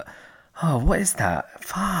it, but what is that?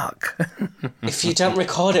 Fuck. If you don't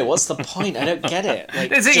record it, what's the point? I don't get it.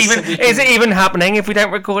 Like, is it even happening if we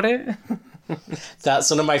don't record it? That's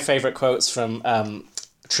one of my favourite quotes from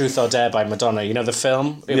Truth or Dare by Madonna. You know the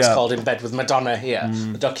film? It was called In Bed with Madonna here.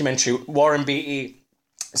 The documentary. Warren Beatty.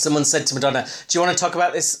 Someone said to Madonna, do you want to talk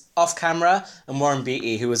about this off camera? And Warren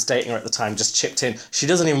Beatty, who was dating her at the time, just chipped in, she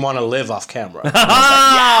doesn't even want to live off camera.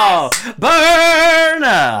 Oh,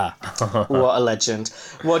 burner! What a legend.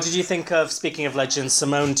 What did you think of, speaking of legends,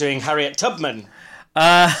 Simone doing Harriet Tubman?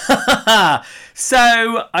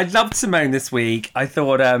 So I loved Simone this week. I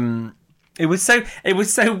thought It was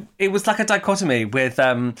like a dichotomy with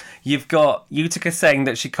you've got Utica saying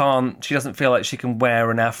that she doesn't feel like she can wear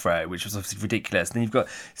an afro, which was obviously ridiculous. And then you've got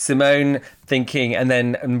Simone thinking, and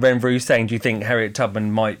then Rue saying, "Do you think Harriet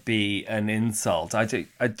Tubman might be an insult?"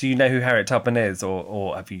 Do you know who Harriet Tubman is,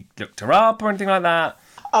 or have you looked her up or anything like that?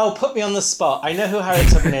 Oh, put me on the spot. I know who Harriet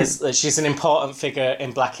Tubman is. She's an important figure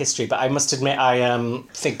in Black history, but I must admit I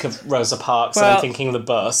think of Rosa Parks and I'm thinking of the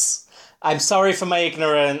bus. I'm sorry for my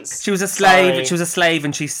ignorance. She was a slave. Sorry. She was a slave,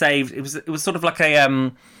 and she saved. It was sort of like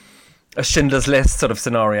a Schindler's List sort of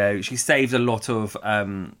scenario. She saved a lot of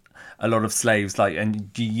slaves, like,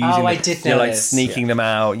 and using I did know like this. sneaking them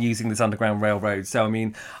out, using this underground railroad. So I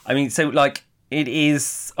mean, so like it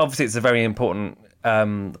is obviously it's a very important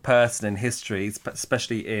person in history,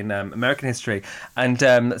 especially in American history, and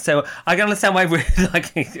so I can understand why we're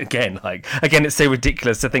again it's so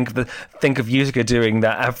ridiculous to think of Utica doing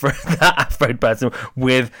that Afro person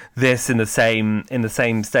with this in the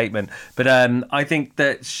same statement. But I think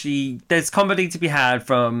that there's comedy to be had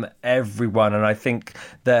from everyone, and I think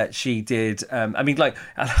that she did. Like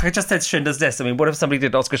I just said, Schindler's List. I mean, what if somebody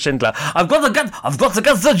did Oscar Schindler? I've got to get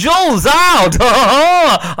the jewels out.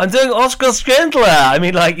 I'm doing Oscar Schindler. I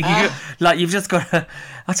mean, you've just got to...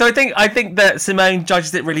 So I think that Simone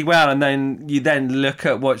judges it really well, and then you look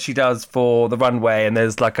at what she does for the runway, and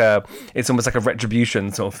there's it's almost like a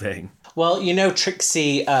retribution sort of thing. Well,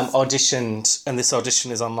 Trixie auditioned, and this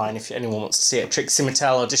audition is online if anyone wants to see it. Trixie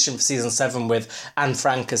Mattel auditioned for season 7 with Anne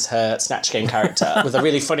Frank as her Snatch Game character, with a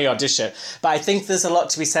really funny audition. But I think there's a lot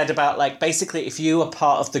to be said about, basically, if you are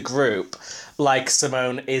part of the group, like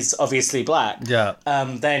Simone is obviously black,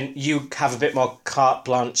 then you have a bit more carte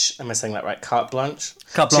blanche. Am I saying that right? Carte blanche?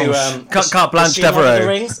 Carte blanche. Carte blanche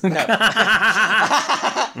Devereaux. No.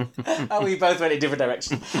 Oh, we both went in different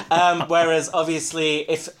directions. Whereas, obviously,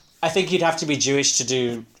 I think you'd have to be Jewish to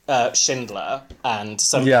do Schindler and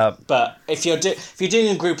some. Yeah. But if you're doing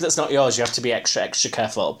a group that's not yours, you have to be extra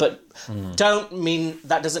careful. But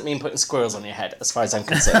that doesn't mean putting squirrels on your head, as far as I'm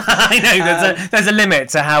concerned. I know there's a limit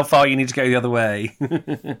to how far you need to go the other way.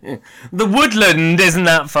 The woodland isn't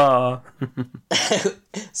that far.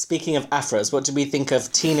 Speaking of afros, what do we think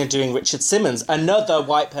of Tina doing Richard Simmons, another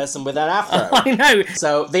white person with an afro? I know.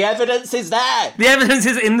 So the evidence is there. The evidence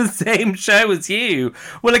is in the same show as you.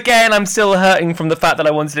 Well, again, I'm still hurting from the fact that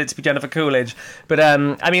I wanted it to be Jennifer Coolidge. But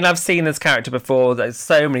I've seen this character before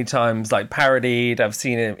so many times, parodied. I've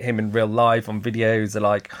seen him in real life on videos.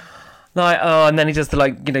 And then he just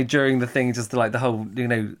during the thing, just the whole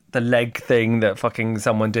the leg thing that fucking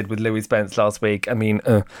someone did with Louis Spence last week.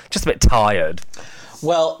 Just a bit tired.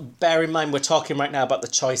 Well, bear in mind, we're talking right now about the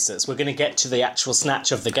choices. We're going to get to the actual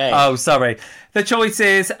snatch of the game. Oh, sorry. The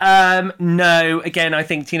choices, no. Again, I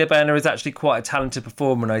think Tina Burner is actually quite a talented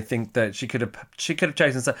performer, and I think that she could have chosen... she could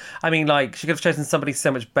have chosen somebody so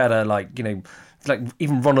much better,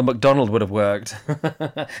 even Ronald McDonald would have worked.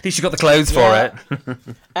 At least she got the clothes for it.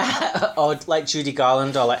 Or like Judy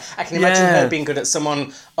Garland, or I can imagine her being good at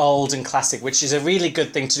someone old and classic, which is a really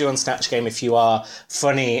good thing to do on Snatch Game if you are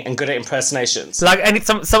funny and good at impersonations.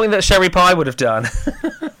 Something that Sherry Pie would have done.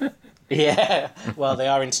 Yeah, well, they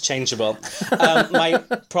are interchangeable.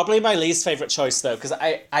 Probably my least favourite choice, though, because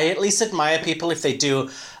I at least admire people if they do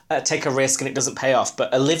take a risk and it doesn't pay off.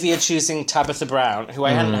 But Olivia choosing Tabitha Brown, who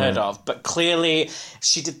I hadn't heard of, but clearly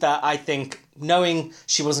she did that, I think, knowing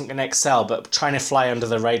she wasn't going to excel, but trying to fly under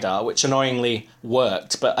the radar, which annoyingly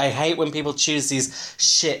worked. But I hate when people choose these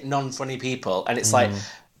shit, non-funny people, and it's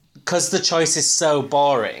because the choice is so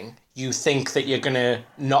boring, you think that you're going to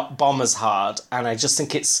not bomb as hard, and I just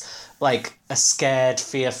think it's a scared,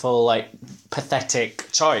 fearful,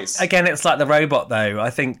 pathetic choice. Again, it's like the robot, though. I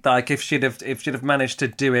think if she'd have managed to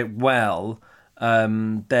do it well,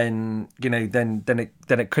 then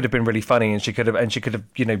it could have been really funny, and she could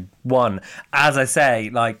have won. As I say,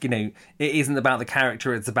 it isn't about the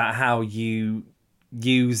character; it's about how you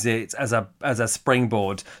use it as a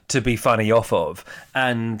springboard to be funny off of,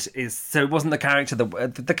 and so it wasn't the character.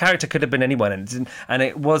 The character could have been anyone, and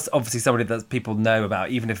it was obviously somebody that people know about,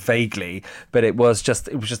 even if vaguely. But it was just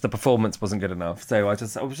the performance wasn't good enough. So I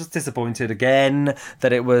was just disappointed again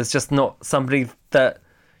that it was just not somebody that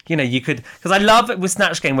you could, because I love it with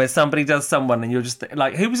Snatch Game where somebody does someone and you're just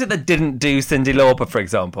who was it that didn't do Cyndi Lauper, for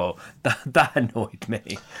example? That annoyed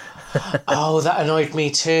me. Oh, that annoyed me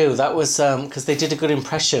too. That was because they did a good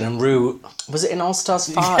impression, and Rue, was it in All Stars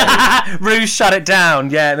 5? Rue shut it down.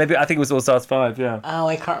 Yeah, maybe I think it was All Stars 5. Yeah. Oh,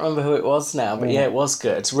 I can't remember who it was now, but yeah, it was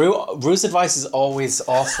good. Rue's advice is always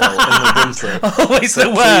awful in the run through. Always the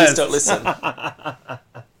worst. Please don't listen.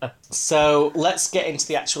 So let's get into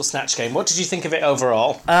the actual Snatch Game. What did you think of it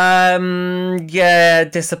overall? Yeah,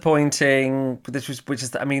 disappointing. Which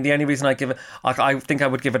is, I mean, the only reason I give it, I think I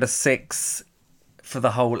would give it a 6 for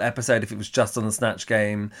the whole episode if it was just on the Snatch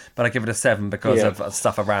Game, but I give it a 7 because of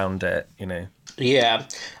stuff around it, you know. Yeah,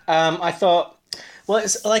 I thought. Well,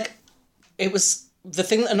 it's like it was. The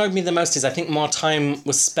thing that annoyed me the most is I think more time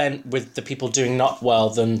was spent with the people doing not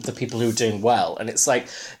well than the people who were doing well. And it's like,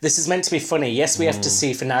 this is meant to be funny. Yes, we have to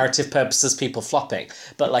see for narrative purposes people flopping.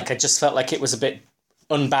 But like, I just felt like it was a bit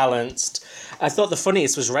unbalanced. I thought the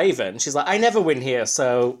funniest was Raven. She's like, I never win here,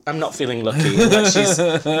 so I'm not feeling lucky. And like, she's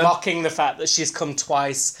mocking the fact that she's come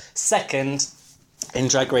twice second in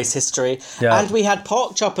Drag Race history. Yeah. And we had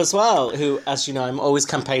Porkchop as well, who, as you know, I'm always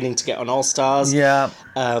campaigning to get on All Stars. Yeah.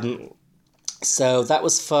 So that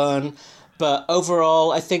was fun. But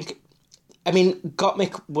overall, I think, I mean,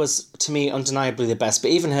 Gottmik was, to me, undeniably the best.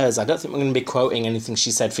 But even hers, I don't think we're going to be quoting anything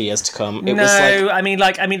she said for years to come. It was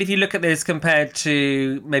like, I mean, if you look at this compared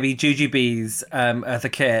to maybe Jujubee's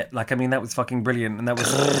Eartha Kitt, like, I mean, that was fucking brilliant. And that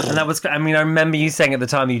was, I mean, I remember you saying at the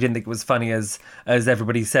time you didn't think it was funny as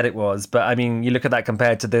everybody said it was. But, I mean, you look at that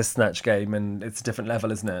compared to this Snatch Game and it's a different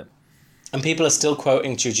level, isn't it? and people are still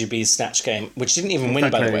quoting Jujubee's Snatch Game, which didn't even win,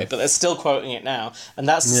 by the way, but they're still quoting it now. And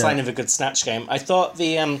that's the sign of a good Snatch Game. I thought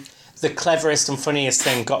the cleverest and funniest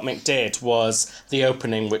thing Gottmik did was the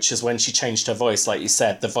opening, which is when she changed her voice, like you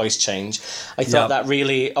said, the voice change. I thought that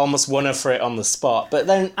really almost won her for it on the spot. But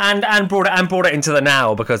then and brought it into the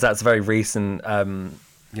now, because that's a very recent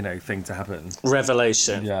thing to happen.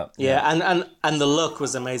 Revelation. And the look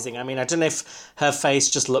was amazing. I mean, I don't know if her face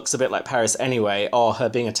just looks a bit like Paris anyway, or her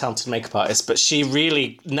being a talented makeup artist, but she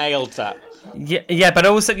really nailed that.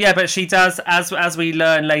 But she does, as we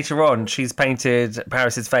learn later on, she's painted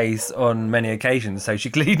Paris's face on many occasions, so she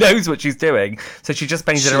clearly knows what she's doing. So she just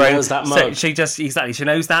painted her own. She knows that mug. So she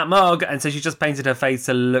knows that mug, and so she just painted her face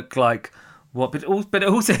to look like what. But it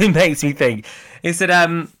also makes me think is that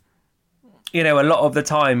a lot of the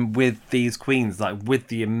time with these queens, like with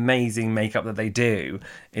the amazing makeup that they do,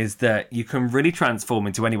 is that you can really transform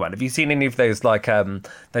into anyone. Have you seen any of those those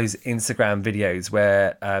Instagram videos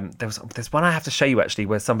where there's one I have to show you actually,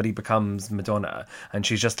 where somebody becomes Madonna and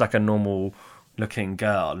she's just like a normal looking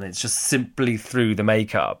girl, and it's just simply through the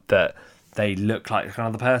makeup that they look like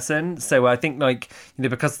another person. So I think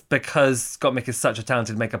because Gottmik is such a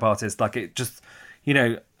talented makeup artist, like it just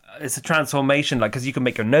it's a transformation, like, because you can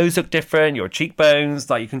make your nose look different, your cheekbones,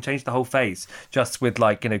 like you can change the whole face just with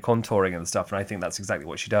contouring and stuff. And I think that's exactly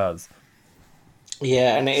what she does.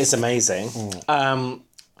 Yeah, and it is amazing.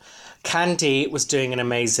 Candy was doing an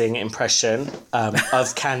amazing impression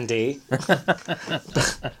of Candy.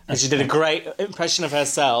 And she did a great impression of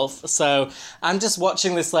herself. So I'm just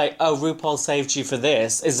watching this like, oh, RuPaul saved you for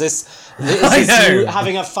this. Is this you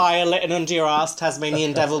having a fire lit under your ass,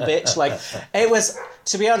 Tasmanian devil bitch? Like, it was,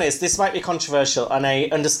 to be honest, this might be controversial, and I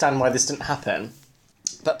understand why this didn't happen.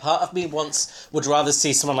 But part of me would rather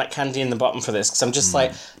see someone like Candy in the bottom for this, because I'm just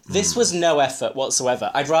like, this was no effort whatsoever.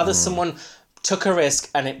 I'd rather someone took a risk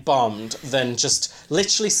and it bombed than just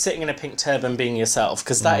literally sitting in a pink turban being yourself,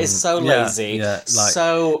 because that is so lazy,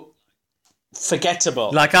 so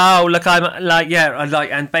forgettable. Like, oh, look,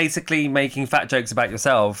 and basically making fat jokes about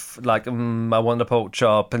yourself, like, I want a pork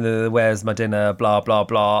chop, and where's my dinner, blah, blah,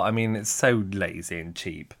 blah. I mean, it's so lazy and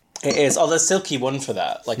cheap. It is. Although Silky won for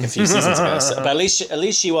that, like a few seasons ago. But at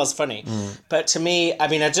least she was funny. But to me, I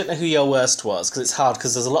mean, I don't know who your worst was, because it's hard,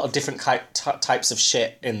 because there's a lot of different types of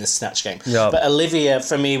shit in this Snatch Game. Yeah. But Olivia,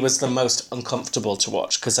 for me, was the most uncomfortable to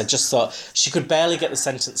watch, because I just thought she could barely get the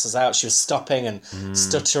sentences out. She was stopping and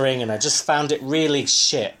stuttering, and I just found it really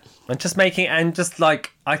shit. I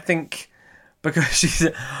think, because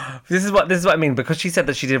this is what I mean, because she said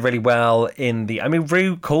that she did really well in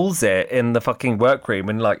Rue calls it in the fucking workroom,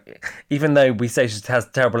 and like, even though we say she has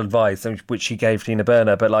terrible advice, which she gave Tina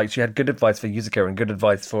Burner, but like, she had good advice for Utica and good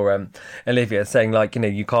advice for Olivia, saying like,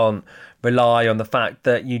 you can't rely on the fact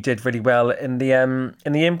that you did really well in the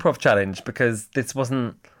improv challenge, because this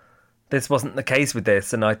wasn't the case with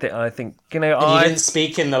this, and I think you didn't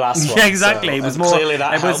speak in the last one. Yeah, exactly. So,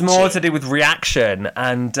 it was more to do with reaction,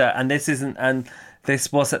 and this isn't, and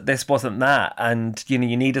this wasn't that, and you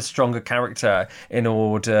need a stronger character in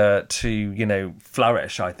order to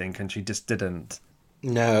flourish, I think, and she just didn't.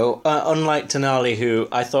 No, unlike Denali, who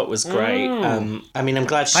I thought was great. I'm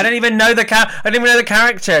glad she... I didn't even know the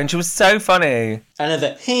character, and she was so funny.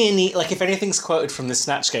 Another honey. Like, if anything's quoted from the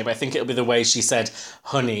Snatch Game, I think it'll be the way she said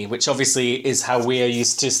honey, which obviously is how we are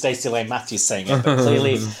used to Stacey Lane Matthews saying it. But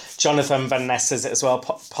clearly, Jonathan Van Ness says it as well,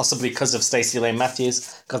 possibly because of Stacey Lane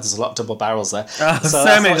Matthews. God, there's a lot of double barrels there. Oh,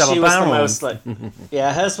 so many double barrels.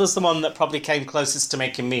 Yeah, hers was the one that probably came closest to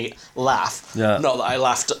making me laugh. Yeah. Not that I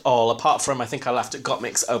laughed at all, apart from I think I laughed at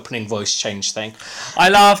Gottmik's opening voice change thing. I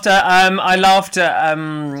laughed at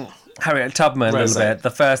Harriet Tubman Rose. a little bit. The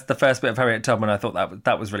first bit of Harriet Tubman, I thought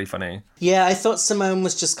that was really funny. Yeah, I thought Simone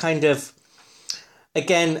was just kind of,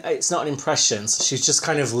 again, it's not an impression, so she's just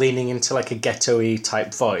kind of leaning into like a ghetto-y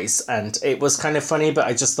type voice, and it was kind of funny, but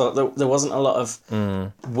I just thought there wasn't a lot of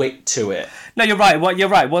wit to it. No, you're right. You're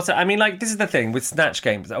right. I mean, like, this is the thing with Snatch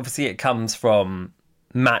Games. Obviously, it comes from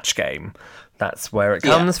Match Game. That's where it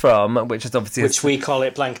comes from, which is obviously... Which we call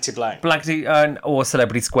it blankety blank. Blankety, or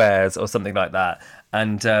Celebrity Squares or something like that.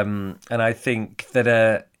 And I think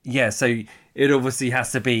that, so it obviously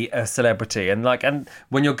has to be a celebrity. And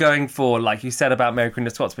when you're going for, like you said about Mary Queen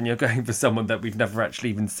of Scots, when you're going for someone that we've never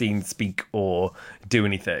actually even seen speak or do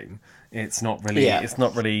anything, it's not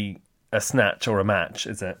really a snatch or a match,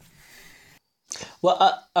 is it?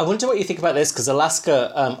 Well, I wonder what you think about this, because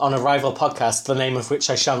Alaska, on a rival podcast, the name of which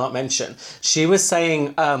I shall not mention, she was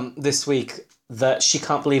saying this week that she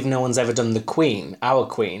can't believe no one's ever done the Queen, our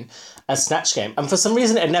Queen, a Snatch Game. And for some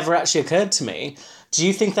reason, it never actually occurred to me. Do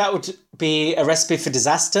you think that would be a recipe for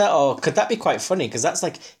disaster, or could that be quite funny? Because that's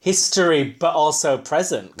like history, but also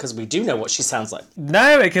present, because we do know what she sounds like.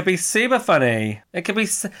 No, it could be super funny. It could be...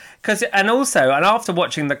 And after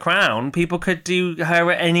watching The Crown, people could do her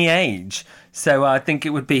at any age. So I think it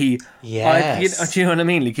would be... Yes. Do you know what I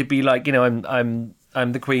mean? It could be like,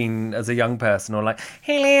 I'm the Queen as a young person, or like,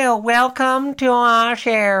 hello, welcome to our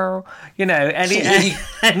show.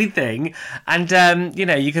 Anything. And,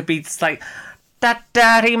 you could be just like... That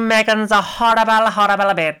dirty Meghan's a horrible,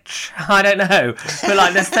 horrible bitch. I don't know. But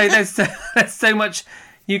like there's so much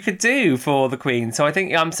you could do for the Queen. So I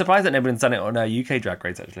think I'm surprised that nobody's done it on UK Drag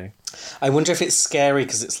Race, actually. I wonder if it's scary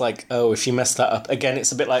because it's like, oh, if you mess that up. Again,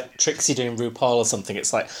 it's a bit like Trixie doing RuPaul or something.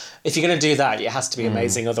 It's like, if you're going to do that, it has to be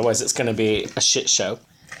amazing. Otherwise, it's going to be a shit show.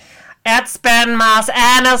 It's been mas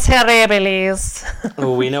anus horribilis.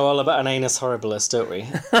 Oh, we know all about an anus horribilis, don't we?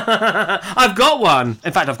 I've got one.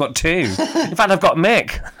 In fact, I've got two. In fact, I've got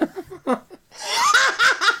Mick.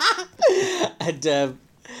 And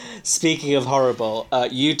speaking of horrible,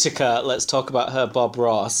 Utica, let's talk about her Bob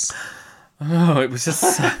Ross. Oh, it was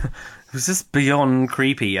just beyond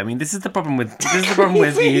creepy. I mean, this is the problem with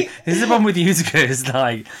Utica. Is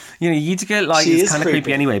like, Utica is kind of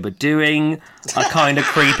creepy anyway, but doing a kind of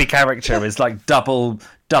creepy character is like double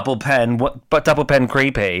pen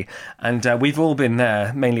creepy. And we've all been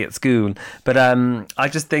there, mainly at school. But I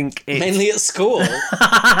just think it's... Mainly at school.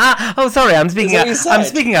 Oh, sorry, I'm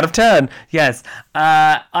speaking out of turn. Yes,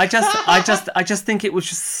 I just think it was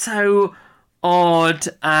just so odd,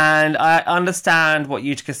 and I understand what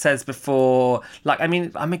Utica says before. Like, I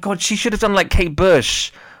mean, God, she should have done like Kate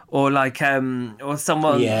Bush, or like or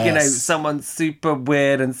someone, someone super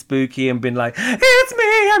weird and spooky, and been like, "It's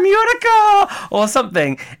me, I'm Utica," or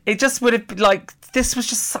something. It just would have been like, this was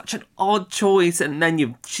just such an odd choice, and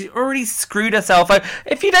then she already screwed herself out.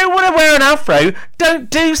 If you don't want to wear an afro, don't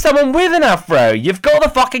do someone with an afro. You've got the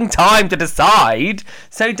fucking time to decide,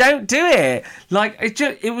 so don't do it. Like,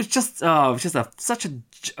 it was just such a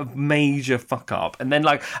major fuck up. And then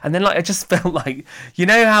I just felt like,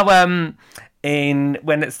 how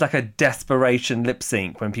when it's like a desperation lip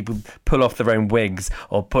sync, when people pull off their own wigs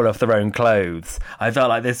or pull off their own clothes, I felt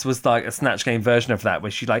like this was like a Snatch Game version of that,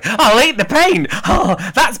 where she's like, I'll eat the paint, oh,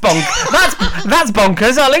 that's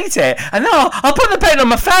bonkers, I'll eat it, and then I'll put the paint on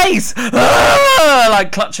my face,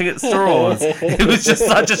 like clutching at straws. It was just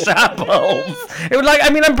such a shambles. It was like,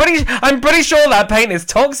 I mean, I'm pretty sure that paint is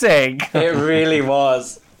toxic. It really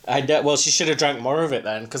was. Well, she should have drank more of it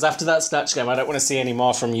then, because after that Snatch Game, I don't want to see any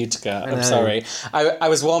more from Utica. I'm sorry. I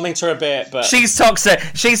was warming to her a bit, but... She's toxic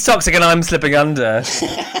and I'm slipping under.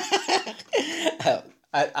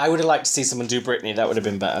 I would have liked to see someone do Britney. That would have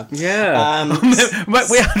been better. Yeah.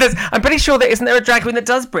 I'm pretty sure isn't there a drag queen that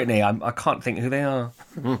does Britney? I can't think who they are.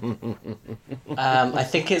 I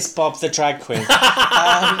think it's Bob the drag queen.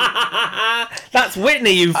 That's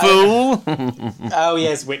Whitney, you fool. Oh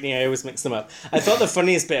yes, Whitney. I always mix them up. I thought the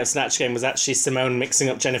funniest bit of Snatch Game was actually Simone mixing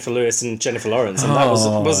up Jennifer Lewis and Jennifer Lawrence, and that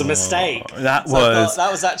was a mistake. That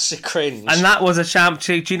was actually cringe. And that was a champ.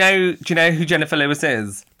 Do you know who Jennifer Lewis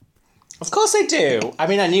is? Of course I do. I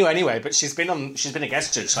mean, I knew anyway, but she's been a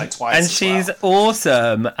guest judge like twice. And as she's well.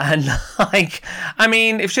 awesome. And like, I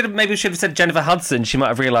mean, if maybe she should have said Jennifer Hudson, she might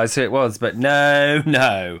have realised who it was. But no.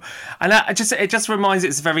 And it just reminds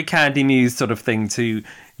it's a very Candy Muse sort of thing to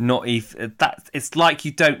not even that. It's like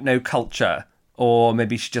you don't know culture, or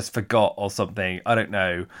maybe she just forgot or something. I don't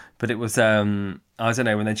know. But it was I don't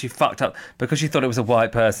know. And then she fucked up because she thought it was a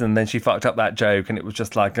white person. And then she fucked up that joke, and it was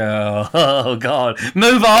just like, oh God,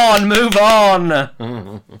 move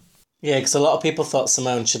on. Yeah, because a lot of people thought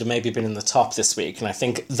Simone should have maybe been in the top this week, and I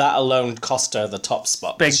think that alone cost her the top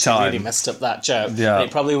spot. Big time. She really messed up that joke. Yeah. And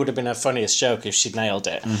it probably would have been her funniest joke if she'd nailed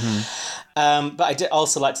it. But I did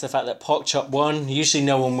also like the fact that Porkchop won. Usually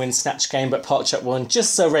no one wins Snatch Game, but Porkchop won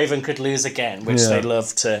just so Raven could lose again, which they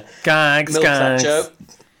love to Gags. milk that joke.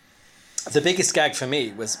 The biggest gag for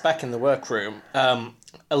me was back in the workroom.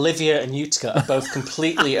 Olivia and Utica are both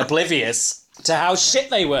completely oblivious to how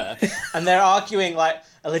shit they were. And they're arguing like,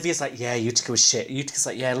 Olivia's like, yeah, Utica was shit. Utica's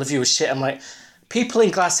like, yeah, Olivia was shit. I'm like, people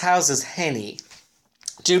in glass houses, Henny,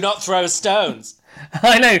 do not throw stones.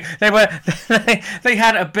 I know they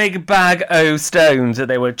had a big bag o' stones that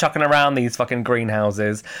they were chucking around these fucking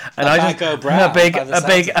greenhouses, and a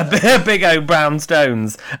big o' brown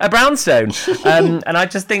stones, a brown stone, and I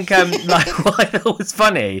just think like what I thought was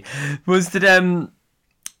funny was that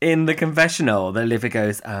in the confessional, that Olivia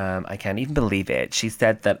goes, I can't even believe it. She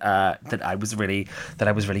said that I was really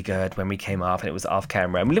good when we came off, and it was off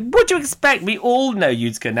camera. I mean, what do you expect? We all know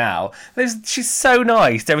Utica now. She's so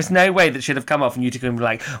nice. There was no way that she'd have come off and Utica would be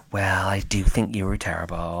like, well, I do think you were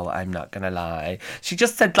terrible. I'm not gonna lie. She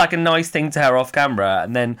just said like a nice thing to her off camera,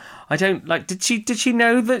 and then I don't like. Did she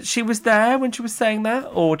know that she was there when she was saying that,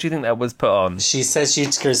 or do you think that was put on? She says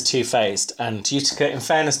Utica is two-faced, and Utica, in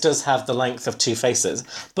fairness, does have the length of two faces.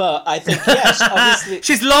 But I think, yeah, obviously...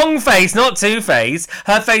 She's long-faced, not two-faced.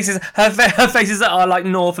 Her faces are like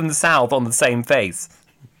north and south on the same face.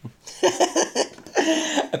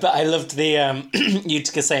 But I loved the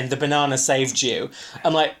Utica saying, the banana saved you.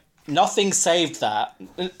 I'm like, nothing saved that,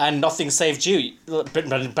 and nothing saved you.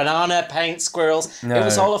 Banana, paint, squirrels. No. It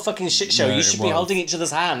was all a fucking shit show. No, You should it be was. holding each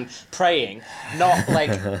other's hand, praying, not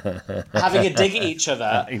like having a dig at each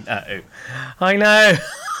other. I know.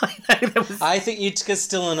 I think Utica's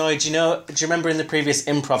still annoyed. Do you remember in the previous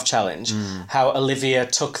improv challenge how Olivia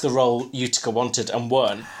took the role Utica wanted and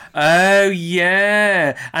won? Oh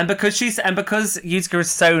yeah, and because Utica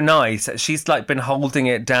is so nice, she's like been holding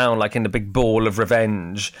it down like in a big ball of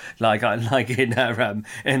revenge, like in her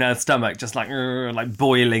stomach, just like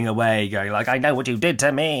boiling away, going like, I know what you did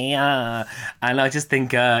to me, and I just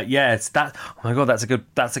think yes, that, oh my God, that's a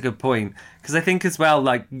good point, because I think as well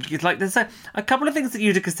like there's a couple of things that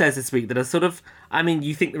Utica says this week that are sort of, I mean,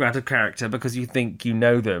 you think they're out of character because you think you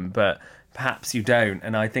know them, but perhaps you don't,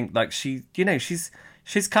 and I think like she's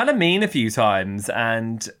kind of mean a few times,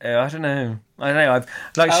 and I don't know.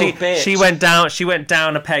 She went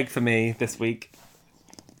down a peg for me this week.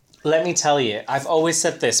 Let me tell you, I've always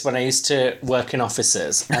said this when I used to work in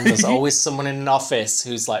offices, and there's always someone in an office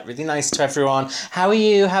who's like really nice to everyone. How are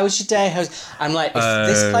you? How was your day? I'm like, if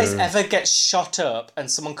this place ever gets shot up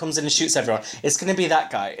and someone comes in and shoots everyone, it's going to be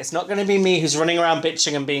that guy. It's not going to be me who's running around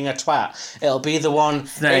bitching and being a twat. It'll be the one.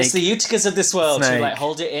 Snake. It's the Uticas of this world Snake. who like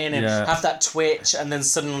hold it in and have that twitch, and then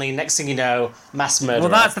suddenly, next thing you know, mass murder. Well,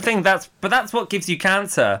 that's the thing. That's what gives you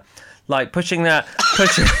cancer, like pushing.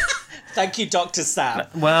 Thank you, Dr. Sam.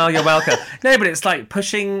 Well, you're welcome. No, but it's like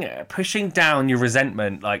pushing down your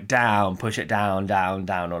resentment, like down, push it down,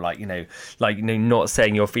 or like not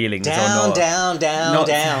saying your feelings or not. Down. Down.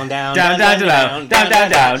 Bag of brown. Bag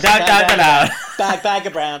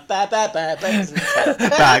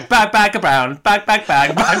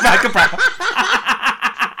of brown.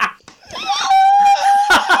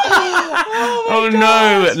 Oh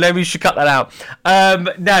no! No, we should cut that out.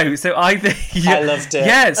 No, so I think I loved it.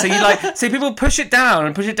 Yeah, so people push it down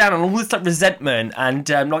and all this like resentment, and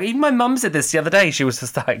like even my mum said this the other day. She was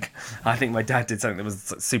just like, I think my dad did something that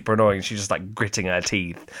was super annoying. She just like gritting her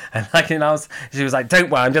teeth, and she was like, don't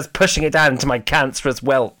worry, I'm just pushing it down into my cancerous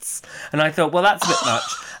welts. And I thought, well, that's a bit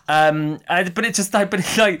much. But it's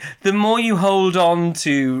like the more you hold on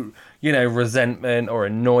to, resentment or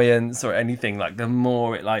annoyance or anything, like the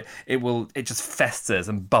more it just festers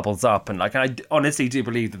and bubbles up, and like I honestly do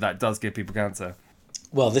believe that does give people cancer.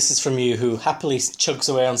 Well, this is from you who happily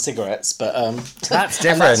chugs away on cigarettes, but that's different.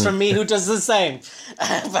 And that's from me who does the same.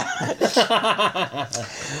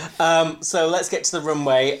 So let's get to the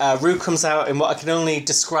runway. Rue comes out in what I can only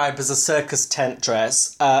describe as a circus tent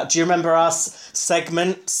dress. Do you remember our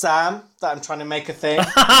segment, Sam, that I'm trying to make a thing?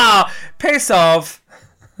 Piss off.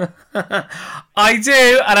 I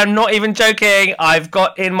do, and I'm not even joking. I've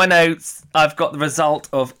got in my notes, I've got the result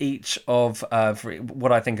of each of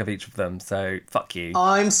what I think of each of them. So fuck you.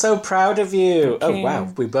 I'm so proud of you. Oh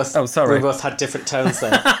wow, we both. Oh, sorry. We both had different tones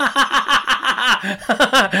there.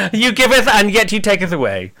 You giveth and yet you taketh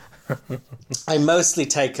away. I mostly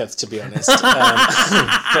taketh, to be honest. But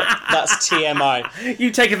that's TMI.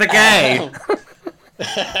 You taketh the gay.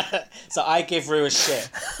 So I give Rue a shit.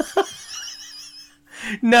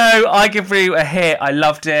 No, I give Rue a hit. I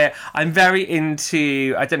loved it. I'm very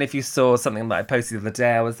into. I don't know if you saw something that I posted the other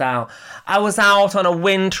day. I was out on a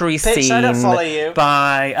wintry scene. I don't follow you.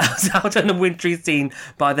 I was out on a wintry scene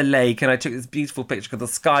by the lake, and I took this beautiful picture because the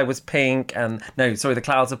sky was pink, the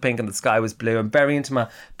clouds were pink and the sky was blue. I'm very into my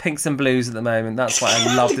pinks and blues at the moment. That's why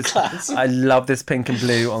I love this. I love this pink and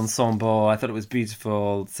blue ensemble. I thought it was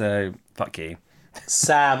beautiful. So fuck you,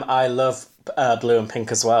 Sam. I love blue and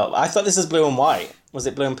pink as well. I thought this was blue and white. Was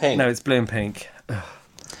it blue and pink? No, it's blue and pink.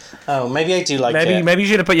 Oh, maybe I do like it. Maybe you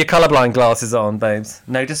should have put your colourblind glasses on, babes.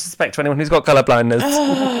 No disrespect to anyone who's got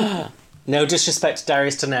colourblindness. No disrespect to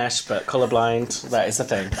Darius Tanesh, but colourblind, that is a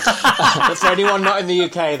thing. But for anyone not in the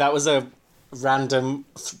UK, that was a random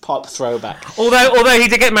pop throwback. Although he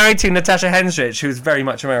did get married to Natasha Henstridge, who's very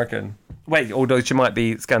much American. Wait, although she might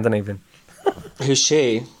be Scandinavian. Who's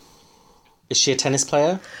she? Is she a tennis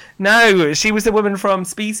player? No, she was the woman from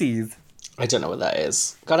Species. I don't know what that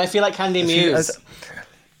is. God, I feel like Candy Muse.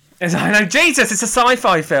 I know, Jesus, it's a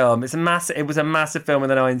sci-fi film. It was a massive film in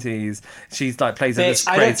the 90s. She's like plays this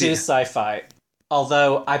crazy... I don't do sci-fi.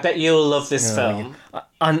 Although, I bet you'll love this film.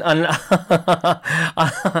 Other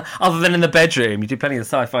than in the bedroom, you do plenty of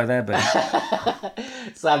sci-fi there, babe.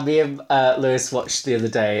 So me and Lewis watched the other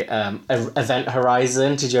day Event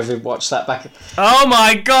Horizon. Did you ever watch that back? Oh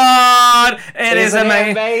my God! Isn't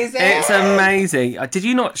it amazing? It's amazing. Did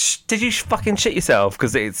you fucking shit yourself?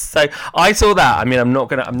 Because it's so. I saw that. I mean, I'm not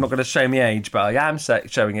gonna show my age, but I am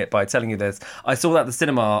showing it by telling you this. I saw that at the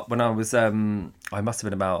cinema when I was. I must have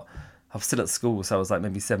been about. I was still at school, so I was like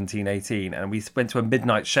maybe 17, 18, and we went to a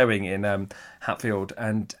midnight showing in Hatfield,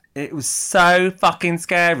 and it was so fucking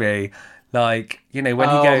scary. Like, you know, when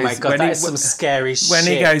he goes... Oh my God, that is some scary shit. When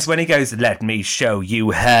he goes, let me show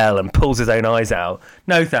you hell, and pulls his own eyes out.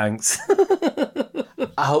 No thanks.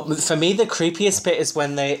 For me, the creepiest bit is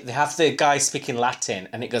when they have the guy speaking Latin,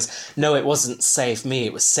 and it goes, no, it wasn't save me,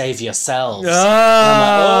 it was save yourselves. And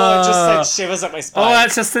I'm like, it just sent shivers up my spine. Oh,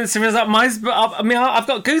 that's just sent shivers up my spine. I mean, I've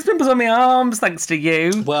got goosebumps on my arms, thanks to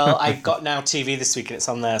you. Well, I got Now TV this week, and it's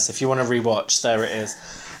on there, so if you want to rewatch, there it is.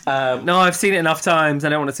 No, I've seen it enough times. I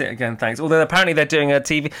don't want to see it again, thanks. Although apparently they're doing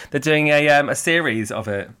a series of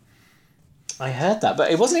it. I heard that,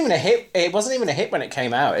 but it wasn't even a hit. It wasn't even a hit when it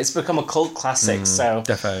came out. It's become a cult classic, so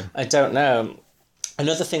defo. I don't know.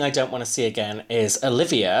 Another thing I don't want to see again is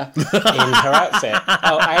Olivia in her outfit.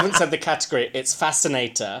 Oh, I haven't said the category. It's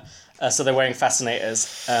Fascinator. So they're wearing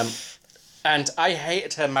fascinators. And I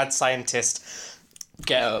hated her mad scientist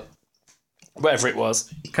get up, whatever it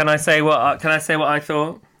was. Can I say what I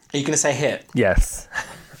thought? Are you going to say hit? Yes.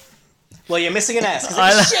 Well, you're missing an S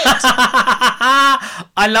because it's shit.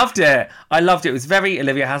 I loved it. It was very...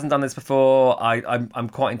 Olivia hasn't done this before. I'm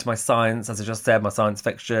quite into my science, as I just said, my science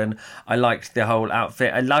fiction. I liked the whole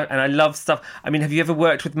outfit. I love stuff. I mean, have you ever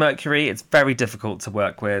worked with Mercury? It's very difficult to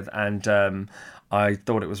work with, and I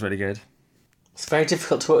thought it was really good. It's very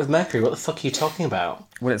difficult to work with Mercury. What the fuck are you talking about?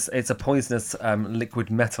 Well, it's a poisonous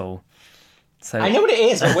liquid metal. So I know what it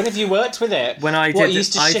is, but when have you worked with it? You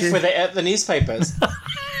used to shift with it at the newspapers.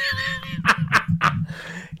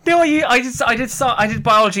 No, I did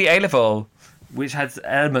biology A level, which had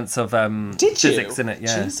elements of physics in it.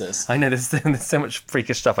 Yeah, Jesus. I know there's so much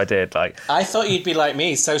freakish stuff I did. Like, I thought you'd be like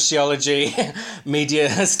me, sociology, media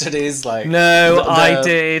studies. Like, no, I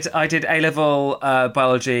did A level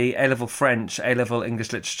biology, A level French, A level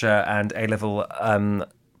English literature, and A level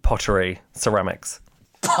pottery, ceramics.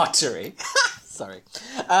 Pottery. Sorry.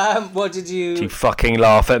 What did you... You fucking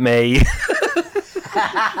laugh at me.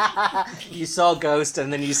 You saw Ghost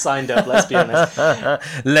and then you signed up, let's be honest.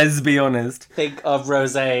 Let's be honest. Think of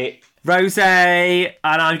Rosé. Rosé,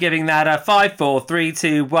 and I'm giving that a 5, 4, 3,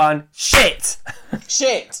 2, 1. Shit!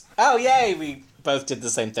 Shit! Oh, yay, we both did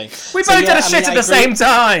the same thing. We both did a shit at the same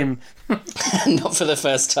time! Not for the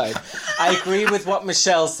first time. I agree with what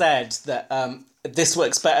Michelle said, that... this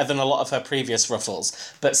works better than a lot of her previous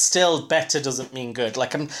ruffles, but still better doesn't mean good.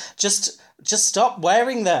 Like, I'm just stop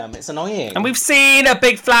wearing them. It's annoying. And we've seen a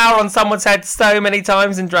big flower on someone's head so many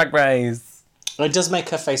times in Drag Race. It does make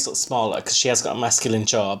her face look smaller because she has got a masculine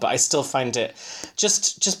jaw, but I still find it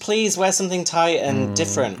just please wear something tight and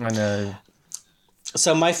different. I know.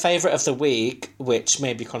 So my favourite of the week, which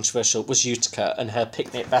may be controversial, was Utica and her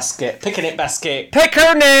picnic basket.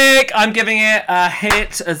 Picnic! I'm giving it a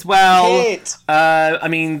hit as well. Hit! I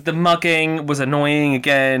mean, the mugging was annoying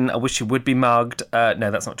again. I wish you would be mugged.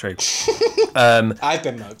 No, that's not true. I've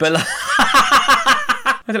been mugged. But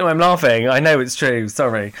I don't know why I'm laughing. I know it's true.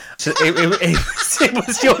 Sorry. It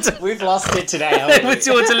was your... We've lost it today, It haven't we? was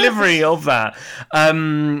your delivery of that.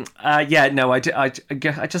 Yeah, no, I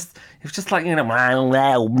just... It was just like, you know, the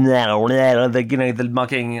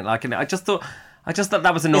mugging, like, I just thought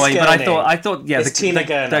that was annoying, but I thought, yeah, Tina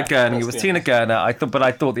Gurner. The Gurney. It was Tina Gurner. I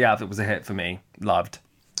thought the outfit was a hit for me. Loved.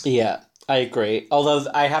 Yeah, I agree. Although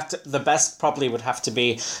the best probably would have to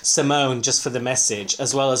be Simone, just for the message,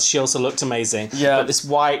 as well as she also looked amazing. Yeah. But this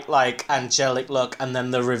white, like, angelic look, and then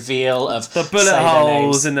the reveal of the bullet say their holes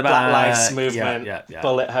names, in the Black back. Lives Movement, Yeah.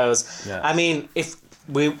 bullet hose. Yeah. I mean, if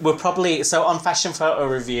we're probably so on Fashion Photo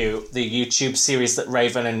Review, the YouTube series that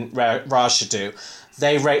Raven and Raja do,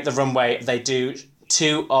 they rate the runway. They do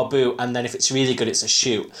to or boo, and then if it's really good, it's a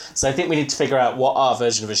shoot. So I think we need to figure out what our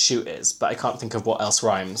version of a shoot is, but I can't think of what else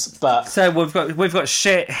rhymes. But So we've got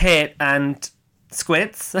shit, hit, and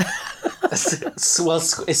squits. well,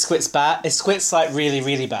 is Squits bad? Is Squits like really,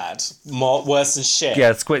 really bad? Worse than shit?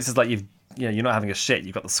 Yeah, squits is like you're not having a shit.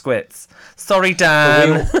 You've got the squits. Sorry,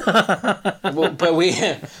 Dan. But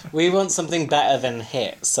we want something better than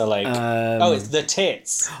hit. So like, it's the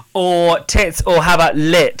tits. Or tits, or how about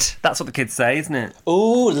lit? That's what the kids say, isn't it?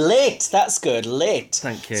 Ooh, lit. That's good. Lit.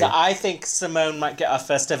 Thank you. So I think Simone might get our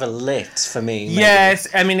first ever lit for me. Maybe. Yes,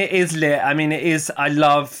 I mean it is lit. I mean it is. I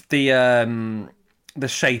love the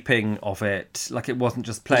shaping of it. Like it wasn't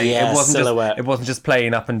just playing. Yeah, it wasn't silhouette. It wasn't just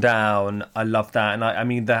playing up and down. I love that, and I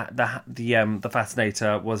mean the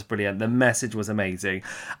fascinator was brilliant. The message was amazing.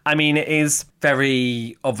 I mean it is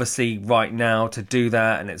very obviously right now to do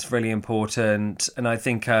that, and it's really important. And I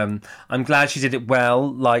think I'm glad she did it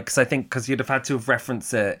well. Like, cause I think because you'd have had to have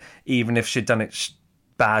referenced it even if she'd done it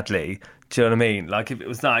badly. Do you know what I mean? Like if it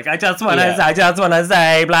was like I just want to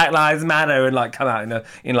say Black Lives Matter and like come out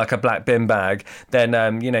in like a black bin bag,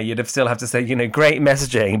 then you'd have still have to say great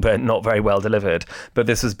messaging but not very well delivered. But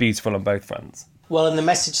this was beautiful on both fronts. Well, and the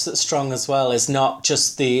message that's strong as well is not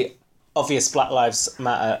just the obvious Black Lives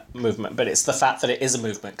Matter movement, but it's the fact that it is a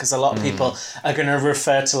movement, because a lot of people are going to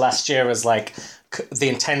refer to last year as like the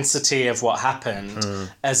intensity of what happened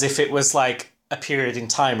as if it was like a period in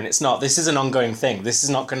time, and it's not. This is an ongoing thing. This is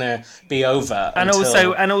not going to be over And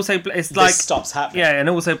until also it's like this stops happening. Yeah, and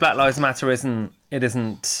also Black Lives Matter isn't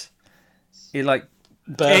like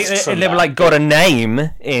Birthed from it never that. like got a name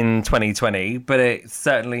in 2020, but it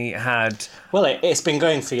certainly had. Well, it's been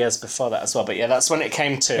going for years before that as well, but yeah, that's when it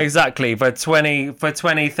came to. Exactly, for 20,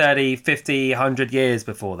 30, 50, 100 years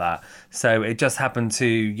before that. So it just happened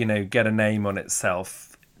to, get a name on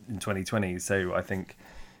itself in 2020. So I think,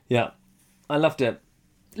 yeah, I loved it.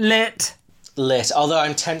 Lit. Although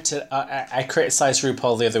I'm tempted, I criticised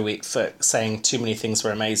RuPaul the other week for saying too many things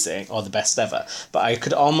were amazing or the best ever, but I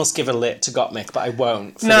could almost give a lit to Gottmik, but I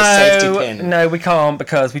won't for the safety pin. No, we can't,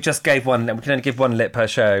 because we just gave one. We can only give one lit per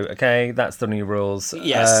show. Okay, that's the new rules.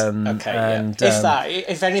 Yes. Okay. And,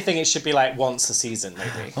 if anything, it should be like once a season,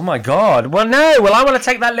 maybe. Oh my god. Well, no. Well, I want to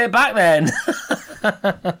take that lit back then.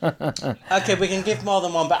 Okay, we can give more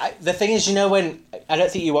than one, but the thing is, when I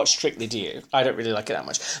don't think you watch Strictly, do you? I don't really like it that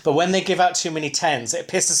much. But when they give out too many 10s, it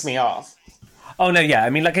pisses me off. Oh no, yeah. I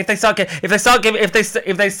mean, like if they start giving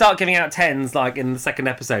out 10s, like in the second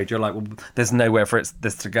episode, you're like, well, there's nowhere for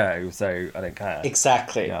this to go, so I don't care.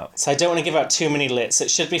 Exactly. Yeah. So I don't want to give out too many lits. It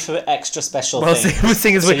should be for extra special Well, things.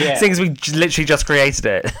 seeing as we literally just created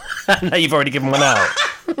it, and now you've already given one out.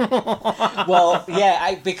 Well,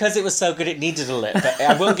 yeah, because it was so good, it needed a lit. But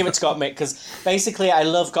I won't give it to Gottmik, because basically I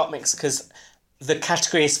love Gottmik because the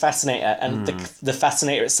category is Fascinator, and the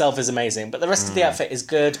Fascinator itself is amazing. But the rest of the outfit is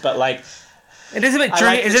good, but like... It is a bit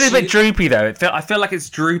bit droopy, though. I feel like it's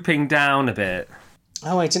drooping down a bit.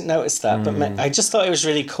 Oh, I didn't notice that, but I just thought it was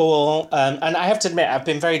really cool. And I have to admit, I've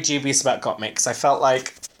been very dubious about Gottmik, because I felt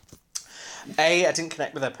like... A, I didn't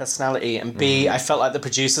connect with her personality, and B, I felt like the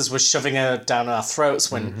producers were shoving her down our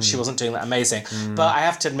throats when she wasn't doing that amazing. But I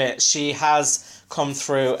have to admit, she has come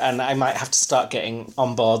through, and I might have to start getting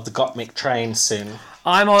on board the Gottmik train soon.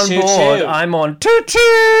 I'm on Toot board. toot. I'm on toot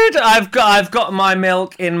toot. I've got my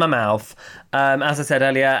milk in my mouth, as I said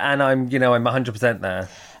earlier, and I'm 100% there.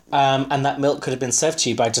 And that milk could have been served to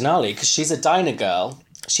you by Denali, because she's a diner girl.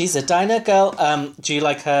 Do you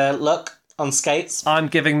like her look on skates? I'm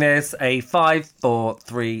giving this a 5, 4,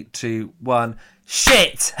 3, 2, 1.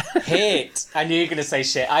 Shit! Hit. I knew you were going to say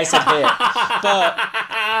shit. I said hit.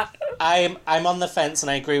 But I'm on the fence, and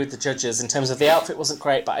I agree with the judges in terms of the outfit wasn't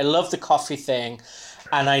great, but I love the coffee thing.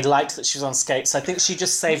 And I liked that she was on skates. I think she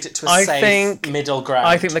just saved it to a safe middle ground.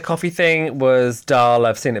 I think the coffee thing was dull.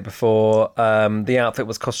 I've seen it before. The outfit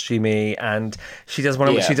was costumey, and she does one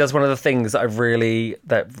of the things that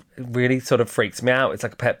really sort of freaks me out. It's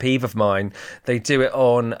like a pet peeve of mine. They do it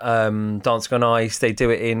on Dancing on Ice. They do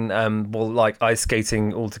it in like ice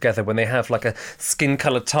skating altogether when they have like a skin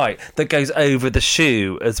coloured tight that goes over the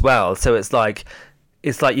shoe as well. So it's like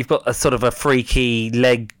you've got a sort of a freaky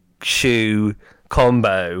leg shoe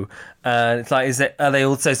combo, and it's like, are they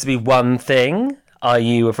all supposed to be one thing? Are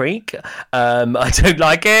you a freak? I don't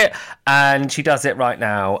like it, and she does it right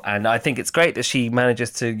now, and I think it's great that she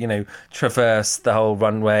manages to traverse the whole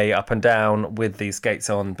runway up and down with these skates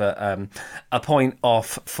on, but a point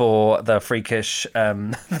off for the freakish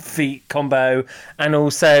feet combo, and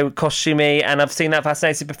also costumey, and I've seen that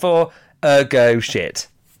fascinated before, ergo shit.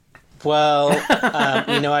 Well,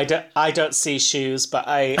 I don't see shoes, but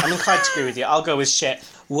I'm inclined to agree with you. I'll go with shit.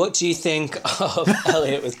 What do you think of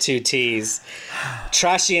Elliot with 2 T's?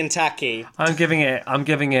 Trashy and tacky. I'm giving it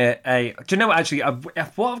a... Do you know what, actually, I've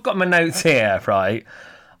got in my notes here, right?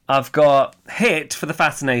 I've got hit for the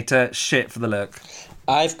fascinator, shit for the look.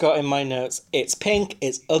 I've got in my notes, it's pink,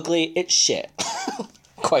 it's ugly, it's shit.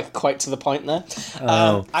 Quite to the point there.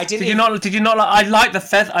 Did you not like? I like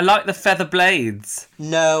the feather blades.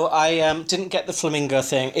 No, I didn't get the flamingo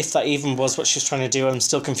thing. If that even was what she was trying to do, I'm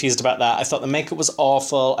still confused about that. I thought the makeup was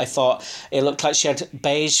awful. I thought it looked like she had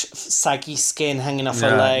beige, saggy skin hanging off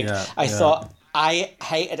her leg. I thought. I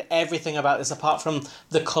hated everything about this apart from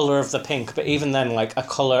the colour of the pink. But even then, like, a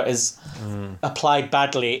colour is applied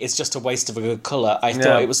badly. It's just a waste of a good colour. I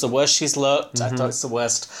thought it was the worst she's looked. Mm-hmm. I thought it's the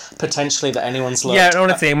worst, potentially, that anyone's looked. Yeah,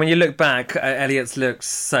 honestly, and when you look back at Elliot's looks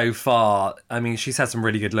so far, I mean, she's had some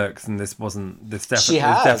really good looks, and this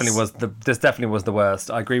definitely was the worst.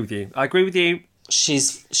 I agree with you.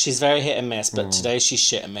 She's very hit and miss, but today she's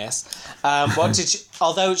shit and miss.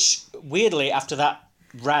 Weirdly, after that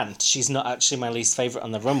rant, she's not actually my least favourite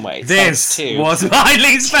on the runway. This was my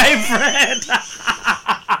least favourite.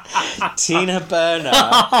 Tina Burner.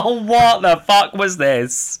 Oh, what the fuck was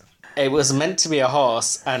this? It was meant to be a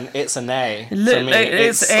horse, and it's a neigh.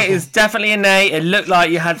 It is definitely a neigh. It looked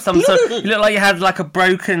like you had like a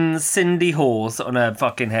broken Cindy horse on her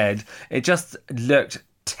fucking head. It just looked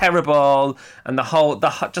terrible, and the whole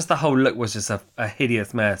look was just a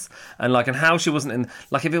hideous mess. And how she wasn't in,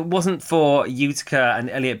 like, if it wasn't for Utica and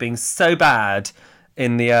Elliot being so bad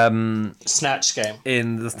in the snatch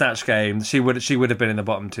game, she would have been in the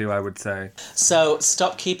bottom 2, I would say. So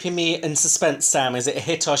stop keeping me in suspense, Sam. Is it a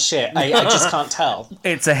hit or shit? I just can't tell.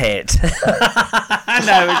 It's a hit.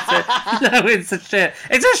 It's a shit.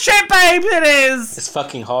 It's a shit, babe. It is. It's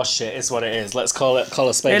fucking horse shit, is what it is. Let's call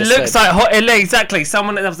a spade. It looks like exactly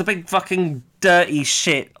someone that has a big fucking dirty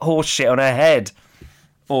shit horse shit on her head.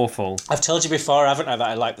 Awful. I've told you before, haven't I, that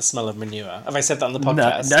I like the smell of manure? Have I said that on the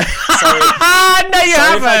podcast? No. Sorry. No, you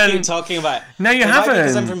haven't. If I keep talking about it. No, you haven't.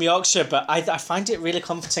 Because I'm from Yorkshire, but I find it really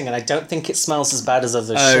comforting, and I don't think it smells as bad as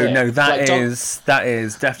other shit. Oh no, that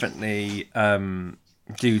is definitely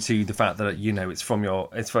due to the fact that it's for your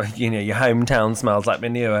hometown smells like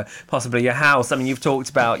manure, possibly your house. I mean, you've talked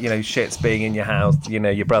about shits being in your house,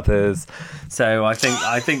 your brothers. So I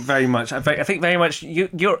think very much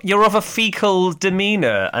you're of a fecal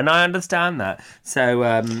demeanour, and I understand that. So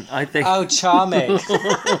I think charming.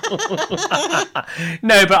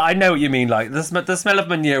 No, but I know what you mean. Like the smell of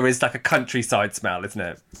manure is like a countryside smell, isn't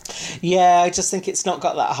it? Yeah, I just think it's not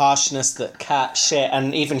got that harshness that cat shit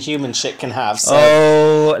and even human shit can have. So.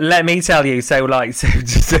 Oh, let me tell you. So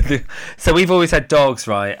we've always had dogs,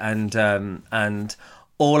 right? And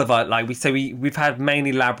all of our we've had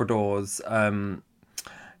mainly Labradors,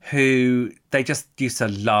 who they just used to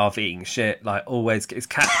love eating shit. Like always, it's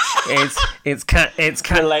cat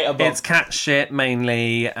Relatable. It's cat shit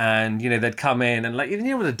mainly, and they'd come in and what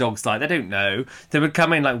the dogs like. They don't know. They would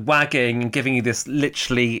come in like wagging and giving you this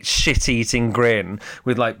literally shit-eating grin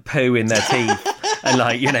with like poo in their teeth. And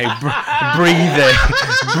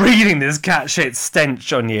breathing this cat shit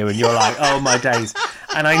stench on you, and you're like, oh my days.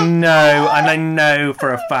 And I know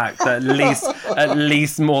for a fact that at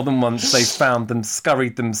least more than once they've found them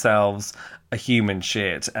scurried themselves a human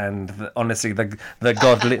shit, and honestly,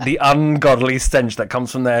 the ungodly stench that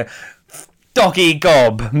comes from their doggy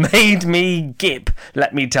gob made me gip,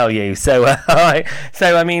 let me tell you. So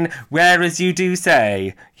I mean, whereas you do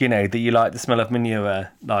say, that you like the smell of manure,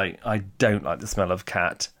 like, I don't like the smell of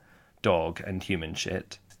cat, dog, and human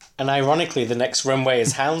shit. And ironically, the next runway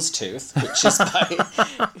is Houndstooth, which is by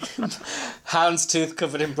Houndstooth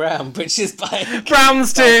covered in brown, which is by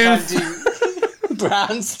Brownstooth.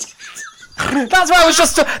 Brownstooth. That's what I was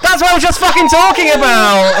just fucking talking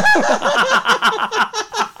about.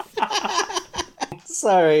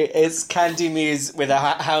 Sorry, it's Candy Muse with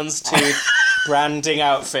a Houndstooth branding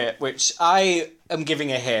outfit, which I am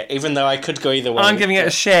giving a hit, even though I could go either way. I'm giving it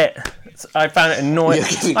a shit. I found it annoying.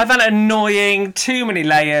 I found it annoying. Too many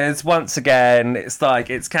layers. Once again, it's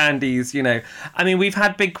like it's Candy's. You know, I mean, we've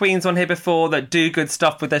had big queens on here before that do good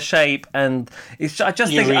stuff with their shape, and it's. I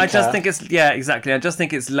just think it's exactly. I just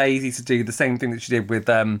think it's lazy to do the same thing that she did with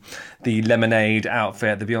the Lemonade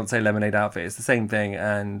outfit, the Beyonce Lemonade outfit. It's the same thing,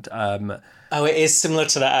 and. Oh, it is similar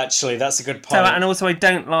to that, actually. That's a good point. So, and also, I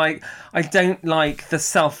don't like the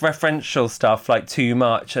self-referential stuff like too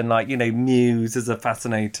much, and like, you know, Muse as a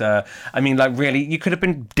fascinator. I mean, like, really, you could have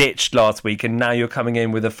been ditched last week, and now you're coming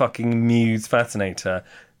in with a fucking Muse fascinator.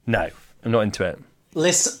 No, I'm not into it.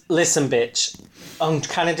 Listen, bitch. On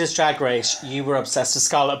Canada's Drag Race, you were obsessed with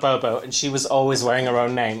Scarlett Bobo, and she was always wearing her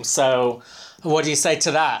own name. So, what do you say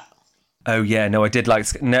to that? Oh yeah, no, I did like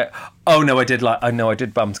I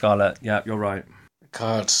did bum Scarlett. Yeah, you're right.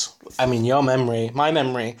 God, I mean, your memory, my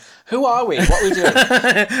memory. Who are we? What are we doing?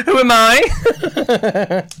 Who am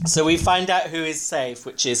I? So we find out who is safe,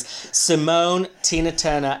 which is Simone, Tina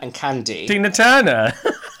Turner, and Candy. Tina Turner.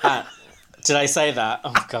 Did I say that?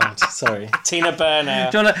 Oh God, sorry. Tina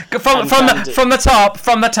Burner. Do you wanna, from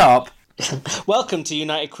the top. Welcome to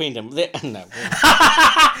United Kingdom. No. Not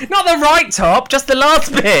the right top, just the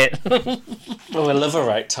last bit. Oh, I love a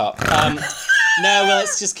right top. No, well,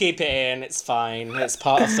 let's just keep it in. It's fine. It's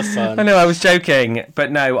part of the fun. I know, I was joking,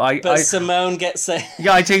 but no, Simone gets it.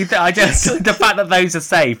 Yeah, I do. The fact that those are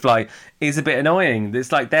safe, like, is a bit annoying.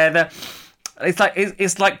 It's like they're the.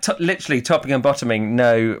 It's like literally topping and bottoming,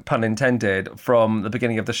 no pun intended, from the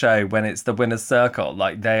beginning of the show when it's the winner's circle.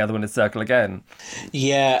 Like, they are the winner's circle again.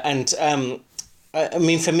 Yeah, and I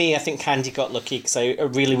mean, for me, I think Candy got lucky because I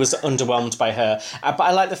really was underwhelmed by her. But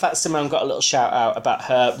I like the fact Simone got a little shout out about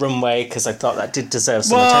her runway because I thought that did deserve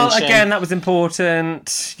some attention. Well, again, that was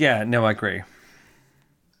important. Yeah, no, I agree.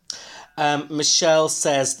 Michelle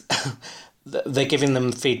says... They're giving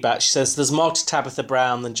them feedback. She says, there's more to Tabitha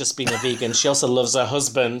Brown than just being a vegan. She also loves her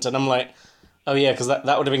husband. And I'm like, oh yeah, because that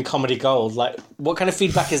would have been comedy gold. Like, what kind of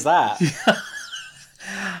feedback is that?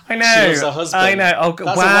 I know. She loves her husband. I know. Oh,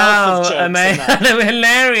 that's wow. Amazing.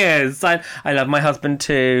 Hilarious. I love my husband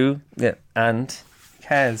too. Yeah, and who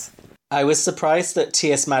cares? I was surprised that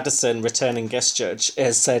T.S. Madison, returning guest judge,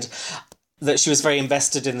 has said... that she was very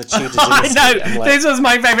invested in the Tudor dynasty. I know, this was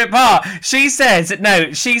my favourite part. She says, I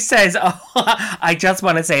just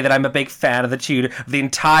want to say that I'm a big fan of the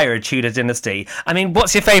entire Tudor dynasty. I mean,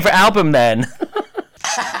 what's your favourite album then?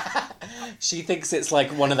 She thinks it's like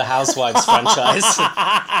one of the Housewives franchise.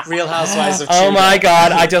 Real Housewives of Tudor. Oh my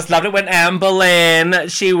God, I just loved it when Anne Boleyn,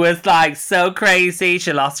 she was like so crazy,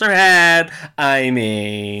 she lost her head. I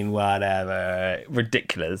mean, whatever.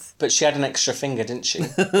 Ridiculous. But she had an extra finger, didn't she?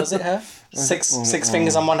 Was it her? Six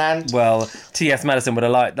fingers on one hand? Well, T.S. Madison would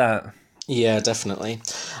have liked that. Yeah, definitely.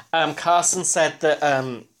 Carson said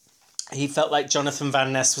that he felt like Jonathan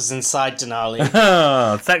Van Ness was inside Denali.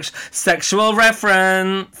 Oh, sexual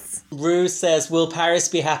reference. Rue says, will Paris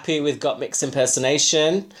be happy with Gottmik's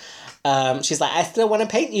impersonation? She's like, I still want to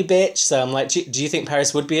paint you, bitch. So I'm like, do you think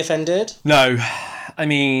Paris would be offended? No. I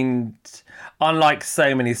mean, unlike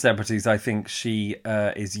so many celebrities, I think she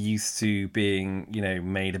is used to being, you know,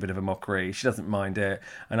 made a bit of a mockery. She doesn't mind it.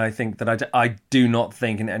 And I think that I do not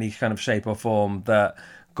think in any kind of shape or form that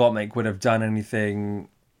Gottmik would have done anything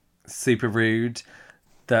super rude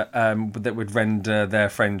that would render their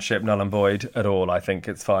friendship null and void at all. I think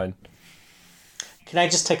it's fine. Can I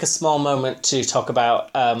just take a small moment to talk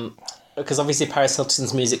about because obviously Paris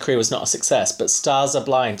Hilton's music career was not a success, but Stars Are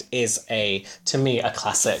Blind is to me a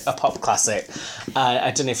classic, a pop classic.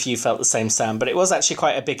 I don't know if you felt the same, Sam, but it was actually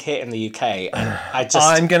quite a big hit in the UK. And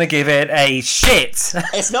I'm going to give it a shit.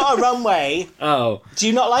 It's not a runway. Oh. Do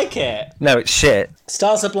you not like it? No, it's shit.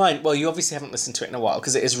 Stars Are Blind. Well, you obviously haven't listened to it in a while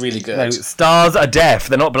because it is really good. No, stars are deaf.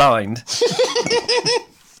 They're not blind.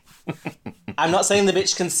 I'm not saying the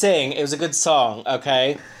bitch can sing. It was a good song,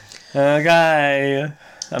 okay? Okay.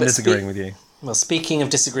 I'm disagreeing with you. Well, speaking of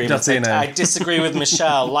disagreements, I disagree with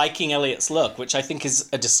Michelle liking Elliot's look, which I think is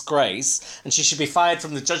a disgrace, and she should be fired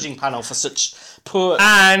from the judging panel for such poor...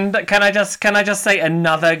 And can I just say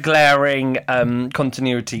another glaring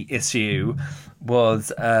continuity issue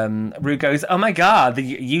was Rue goes, oh my God,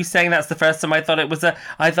 you saying that's the first time I thought it was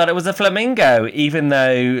a flamingo, even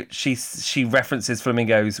though she references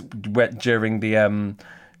flamingos during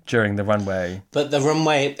during the runway. But the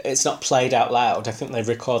runway, it's not played out loud. I think they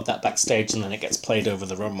record that backstage and then it gets played over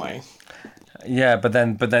the runway. Yeah, but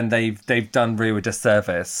then they've done Rue a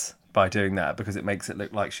disservice by doing that because it makes it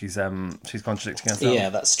look like she's contradicting herself. Yeah,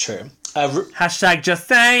 that's true. Hashtag just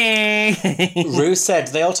saying. Rue said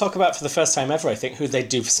they all talk about for the first time ever, I think, who they'd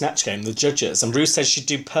do for Snatch Game, the judges. And Rue said she'd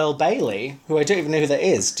do Pearl Bailey, who I don't even know who that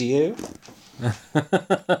is. Do you?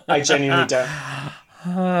 I genuinely don't.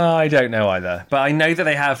 I don't know either, but I know that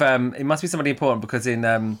they have. It must be somebody important because in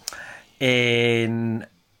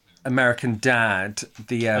American Dad,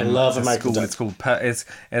 I love the American school, Dad.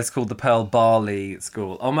 it's called the Pearl Barley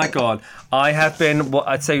School. Oh my god, I have been.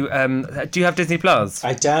 Do you have Disney Plus?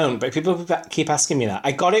 I don't, but people keep asking me that.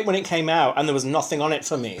 I got it when it came out, and there was nothing on it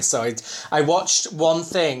for me. So I watched one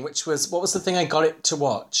thing, which was what was the thing I got it to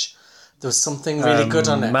watch? There was something really good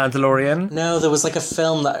on it. Mandalorian? No, there was like a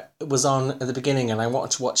film that was on at the beginning, and I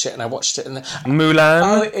wanted to watch it, and I watched it. Mulan.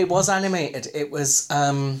 Oh, it was animated. It was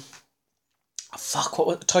what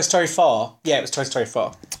was Toy Story 4? Yeah, it was Toy Story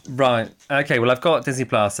 4. Right. Okay, well, I've got Disney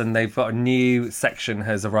Plus, and they've got a new section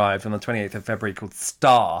has arrived on the 28th of February called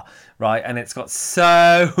Star, right? And it's got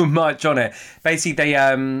so much on it. Basically, they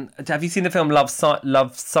have you seen the film Love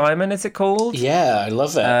Simon, is it called? Yeah, I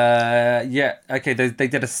love it. Yeah. Okay, they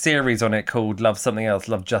did a series on it called Love Something Else,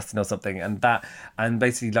 Love Justin or something, and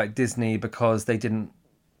basically like Disney, because they didn't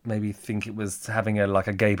maybe think it was having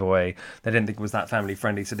a gay boy. They didn't think it was that family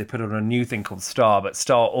friendly, so they put on a new thing called Star. But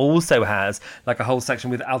Star also has like a whole section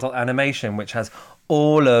with adult animation, which has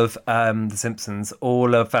all of The Simpsons,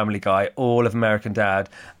 all of Family Guy, all of American Dad,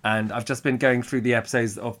 and I've just been going through the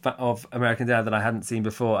episodes of American Dad that I hadn't seen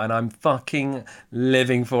before, and I'm fucking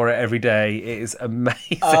living for it every day. It is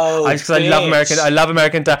amazing. Oh, I love American Dad.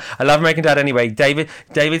 I love American Dad anyway. David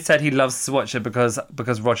said he loves to watch it because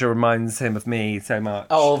Roger reminds him of me so much.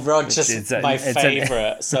 Oh, Roger's my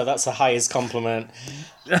favourite, so that's the highest compliment.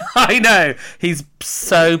 I know, he's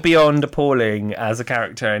so beyond appalling as a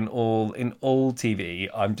character in all TV.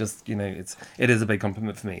 I'm just, it is a big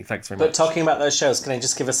compliment for me. Thanks very much. But talking about those shows, can I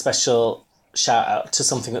just give a special shout out to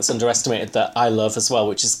something that's underestimated that I love as well,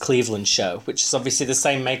 which is Cleveland Show, which is obviously the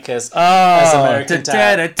same makers as American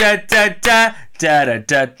Dad. It's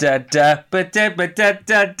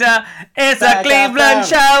a Cleveland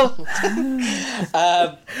show.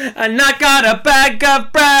 And I got a bag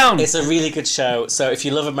of brown. It's a really good show. So if you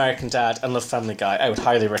love American Dad and love Family Guy, I would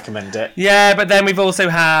highly recommend it. Yeah, but then we've also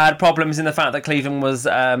had problems in the fact that Cleveland was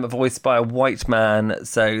voiced by a white man,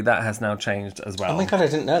 so that has now changed as well. Oh my god, I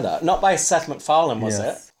didn't know that. Not by Seth MacFarlane, was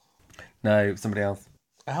it? No, somebody else.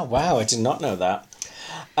 Oh wow, I did not know that.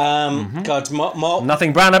 God, more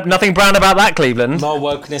nothing brown about that, Cleveland. More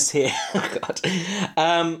wokeness here. God.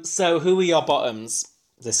 So who were your bottoms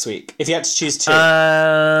this week? If you had to choose two.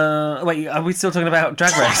 Wait, are we still talking about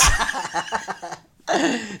Drag Race?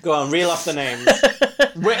 Go on, reel off the names.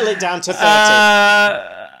 Whittle it down to 30.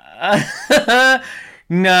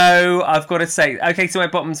 No, I've got to say. Okay, so my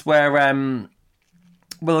bottoms were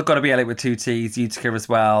well, I've got to be Elliot with two T's, Utica as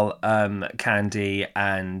well, Candy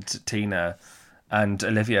and Tina. And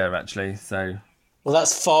Olivia, actually, so... Well,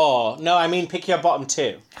 that's 4. No, I mean, pick your bottom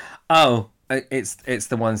 2. Oh, it's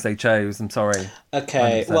the ones they chose, I'm sorry.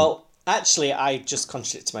 Okay, 100%. Well, actually, I just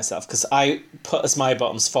contradicted myself, because I put as my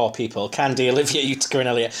bottoms 4 people, Candy, Olivia, Utica and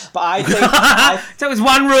Elliot. But I think... So it was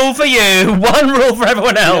one rule for you, one rule for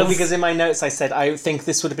everyone else. No, because in my notes I said, I think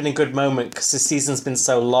this would have been a good moment, because the season's been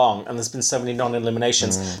so long, and there's been so many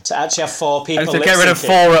non-eliminations, to actually have 4 people so get rid of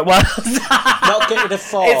 4 at once. Not get rid of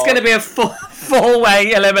 4. It's going to be a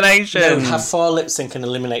four-way elimination. No, have 4 lip sync and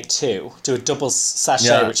eliminate 2. Do a double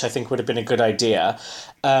sachet, which I think would have been a good idea.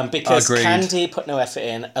 Because Agreed. Candy put no effort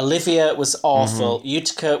in. Olivia was awful.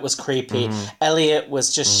 Utica was creepy. Elliot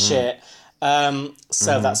was just shit.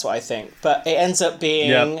 So that's what I think. But it ends up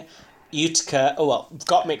being Utica. Oh, well,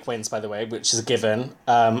 Gottmik wins, by the way, which is a given.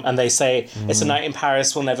 And they say it's a night in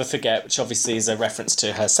Paris we'll never forget, which obviously is a reference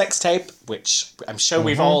to her sex tape, which I'm sure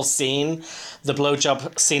we've all seen. The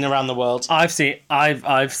blowjob scene around the world. I've seen it.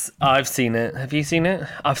 Have you seen it?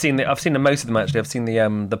 I've seen the most of them actually. I've seen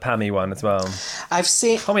the Pammy one as well. I've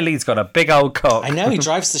seen. Tommy Lee's got a big old cock. I know, he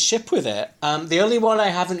drives the ship with it. The only one I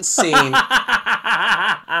haven't seen.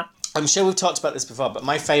 I'm sure we've talked about this before, but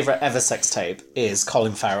my favourite ever sex tape is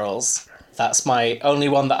Colin Farrell's. That's my only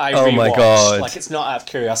one that I rewatched. My God. Like, it's not out of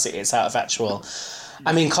curiosity, it's out of actual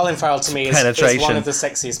I mean, Colin Farrell to me is penetration. one of the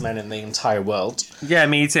sexiest men in the entire world. Yeah,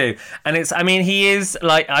 me too. And he is,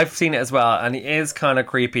 like, I've seen it as well, and he is kind of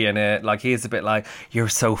creepy in it. Like, he is a bit like, you're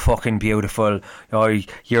so fucking beautiful. Oh,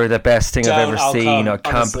 you're the best thing I've ever seen.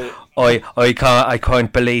 I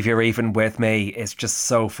can't believe you're even with me. It's just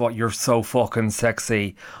you're so fucking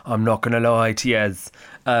sexy. I'm not gonna lie to you.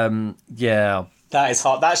 Yeah. That is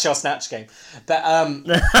hot. That's your Snatch game. But I'm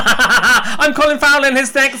Colin Farrell in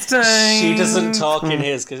his next time. She doesn't talk in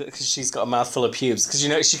his because she's got a mouthful of pubes.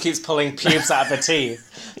 Because she keeps pulling pubes out of her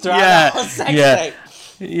teeth throughout the whole sex tape.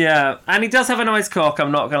 Yeah, and he does have a nice cock.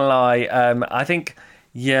 I'm not gonna lie. I think.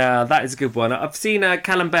 Yeah, that is a good one. I've seen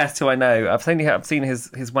Callum Best, who I know. I've seen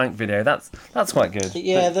his wank video. That's quite good.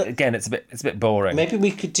 Yeah. Again, it's a bit boring. Maybe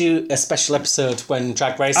we could do a special episode when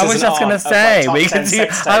Drag Race. I was just going to say we could do.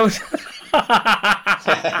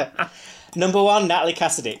 Number 1, Natalie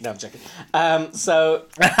Cassidy. No, I'm joking. So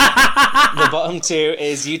the bottom 2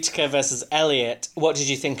 is Utica versus Elliot. What did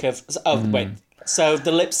you think of? Oh wait. So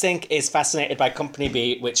the lip sync is Fascinated by Company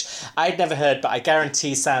B, which I'd never heard, but I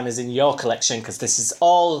guarantee, Sam, is in your collection because this is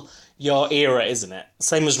all your era, isn't it?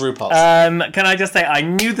 Same as RuPaul's. Can I just say, I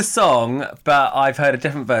knew the song, but I've heard a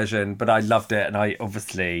different version, but I loved it, and I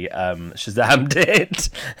obviously Shazammed it.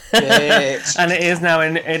 And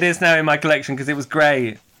it is now in my collection because it was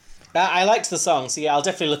great. I liked the song, so yeah, I'll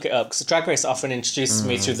definitely look it up, because Drag Race often introduces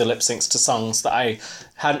me through the lip syncs to songs that I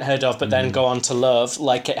hadn't heard of, but then go on to love,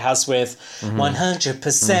 like it has with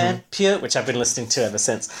 100% Pure, which I've been listening to ever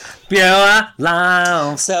since. Pure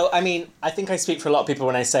Love. So, I mean, I think I speak for a lot of people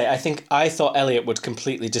when I say I thought Elliot would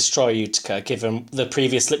completely destroy Utica, given the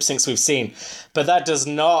previous lip syncs we've seen, but that does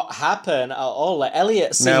not happen at all. Like,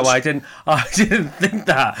 Elliot seems... No, I didn't think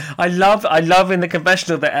that. I love in the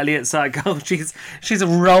confessional that Elliot's like, oh, she's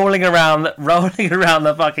rolling around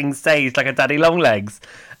the fucking stage like a daddy long legs,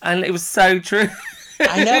 and it was so true.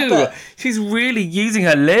 I know, but she's really using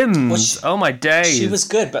her limbs. Oh my days. She was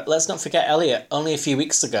good, but let's not forget Elliot, only a few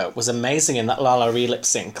weeks ago, was amazing in that LaLa Ri lip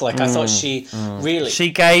sync. Like, I thought she really... She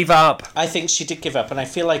gave up. I think she did give up, and I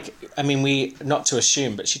feel like, I mean, not to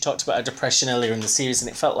assume, but she talked about her depression earlier in the series, and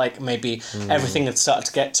it felt like maybe everything had started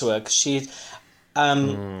to get to her, because she...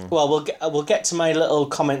 Well, we'll get to my little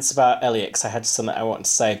comments about Elliot, because I had something I wanted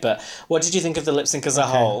to say, but what did you think of the lip sync as a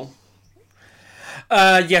whole?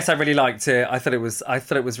 Yes, I really liked it. I thought it was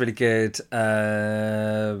really good.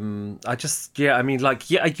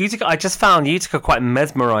 Utica. I just found Utica quite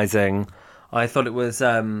mesmerizing. I thought it was,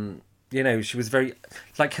 she was very,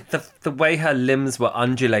 like, the way her limbs were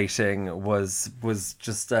undulating was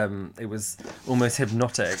just, it was almost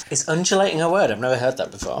hypnotic. Is undulating a word? I've never heard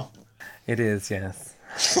that before. It is, yes.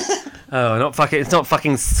 Oh, it's not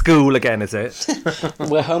fucking school again, is it?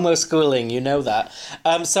 We're homeschooling, you know that.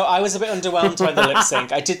 So I was a bit underwhelmed by the lip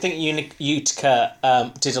sync. I did think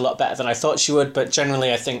Utica did a lot better than I thought she would, but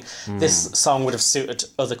generally I think this song would have suited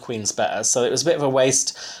other queens better. So it was a bit of a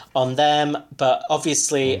waste on them, but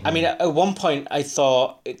obviously, I mean, at one point I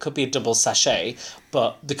thought it could be a double sachet,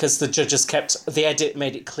 but because the judges the edit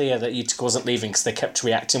made it clear that Utica wasn't leaving because they kept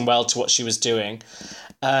reacting well to what she was doing.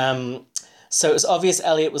 So it was obvious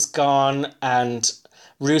Elliot was gone, and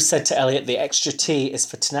Rue said to Elliot, the extra T is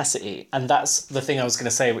for tenacity. And that's the thing I was going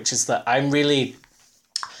to say, which is that Elliot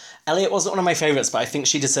wasn't one of my favourites, but I think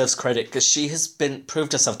she deserves credit because she has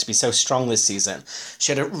proved herself to be so strong this season.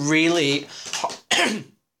 She had a really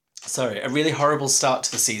horrible start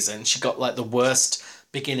to the season. She got, like, the worst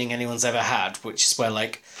beginning anyone's ever had, which is where,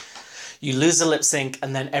 like, you lose a lip sync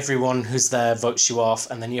and then everyone who's there votes you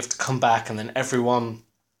off, and then you have to come back, and then everyone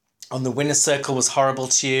on the winner's circle was horrible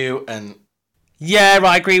to you. And yeah,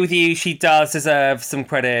 I agree with you. She does deserve some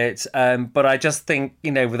credit, but I just think,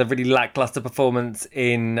 with a really lackluster performance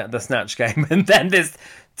in the Snatch Game, and then this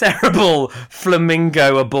terrible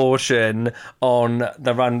flamingo abortion on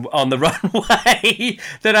the runway.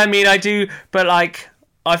 That, I mean, I do, but, like,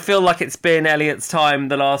 I feel like it's been Elliot's time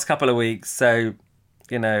the last couple of weeks, so.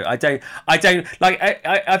 I don't like.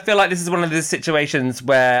 I feel like this is one of the situations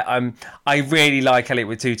where I really like Elliot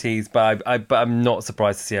with two T's, but I'm not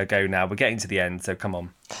surprised to see her go now. We're getting to the end, so come on.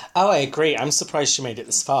 Oh, I agree. I'm surprised she made it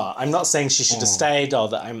this far. I'm not saying she should have stayed, or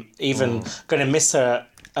that I'm even going to miss her.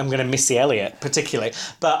 I'm going to Missy Elliott particularly,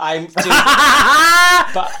 but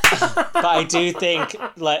but I do think,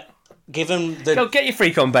 like, given the... Go get your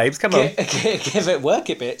freak on, babes. Come on. Give it, work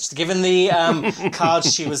it, bitch. Given the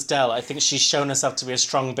cards she was dealt, I think she's shown herself to be a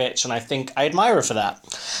strong bitch, and I think I admire her for that.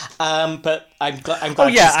 But I'm glad. Oh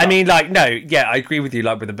yeah, I mean, like, no, yeah, I agree with you.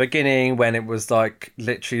 Like, with the beginning, when it was like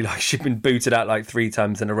literally like she'd been booted out like 3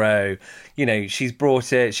 times in a row. She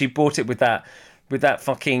brought it with that with that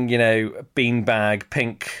fucking, beanbag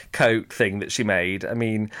pink coat thing that she made. I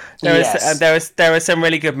mean, there are some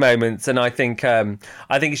really good moments, and I think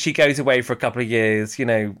she goes away for a couple of years,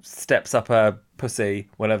 steps up her pussy,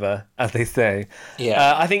 whatever, as they say.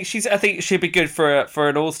 Yeah. I think she'd be good for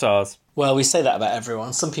an All Stars. Well, we say that about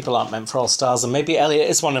everyone. Some people aren't meant for All Stars, and maybe Elliot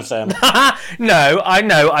is one of them. No, I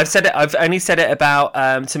know. I've said it. I've only said it about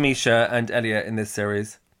Tamisha and Elliot in this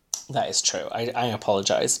series. That is true. I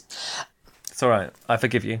apologise. It's all right. I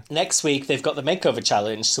forgive you. Next week, they've got the makeover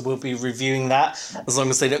challenge, so we'll be reviewing that, as long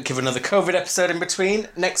as they don't give another COVID episode in between,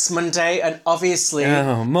 next Monday, and obviously...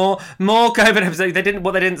 Oh, more COVID episodes. They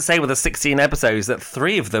didn't say with the 16 episodes that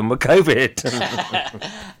 3 of them were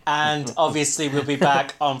COVID. And obviously, we'll be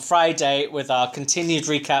back on Friday with our continued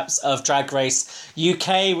recaps of Drag Race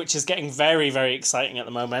UK, which is getting very, very exciting at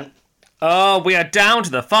the moment. Oh, we are down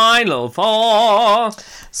to the final 4.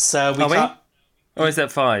 So we Are we? can't... Or is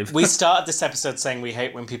that 5? We started this episode saying we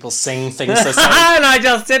hate when people sing things they're saying. And I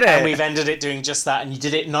just did it. And we've ended it doing just that, and you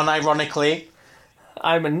did it non-ironically.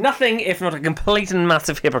 I'm a nothing if not a complete and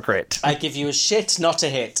massive hypocrite. I give you a shit, not a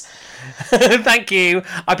hit. Thank you.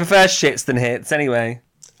 I prefer shits than hits anyway.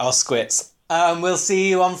 Or squits. We'll see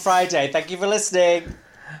you on Friday. Thank you for listening.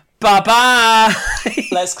 Bye-bye.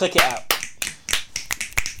 Let's click it out.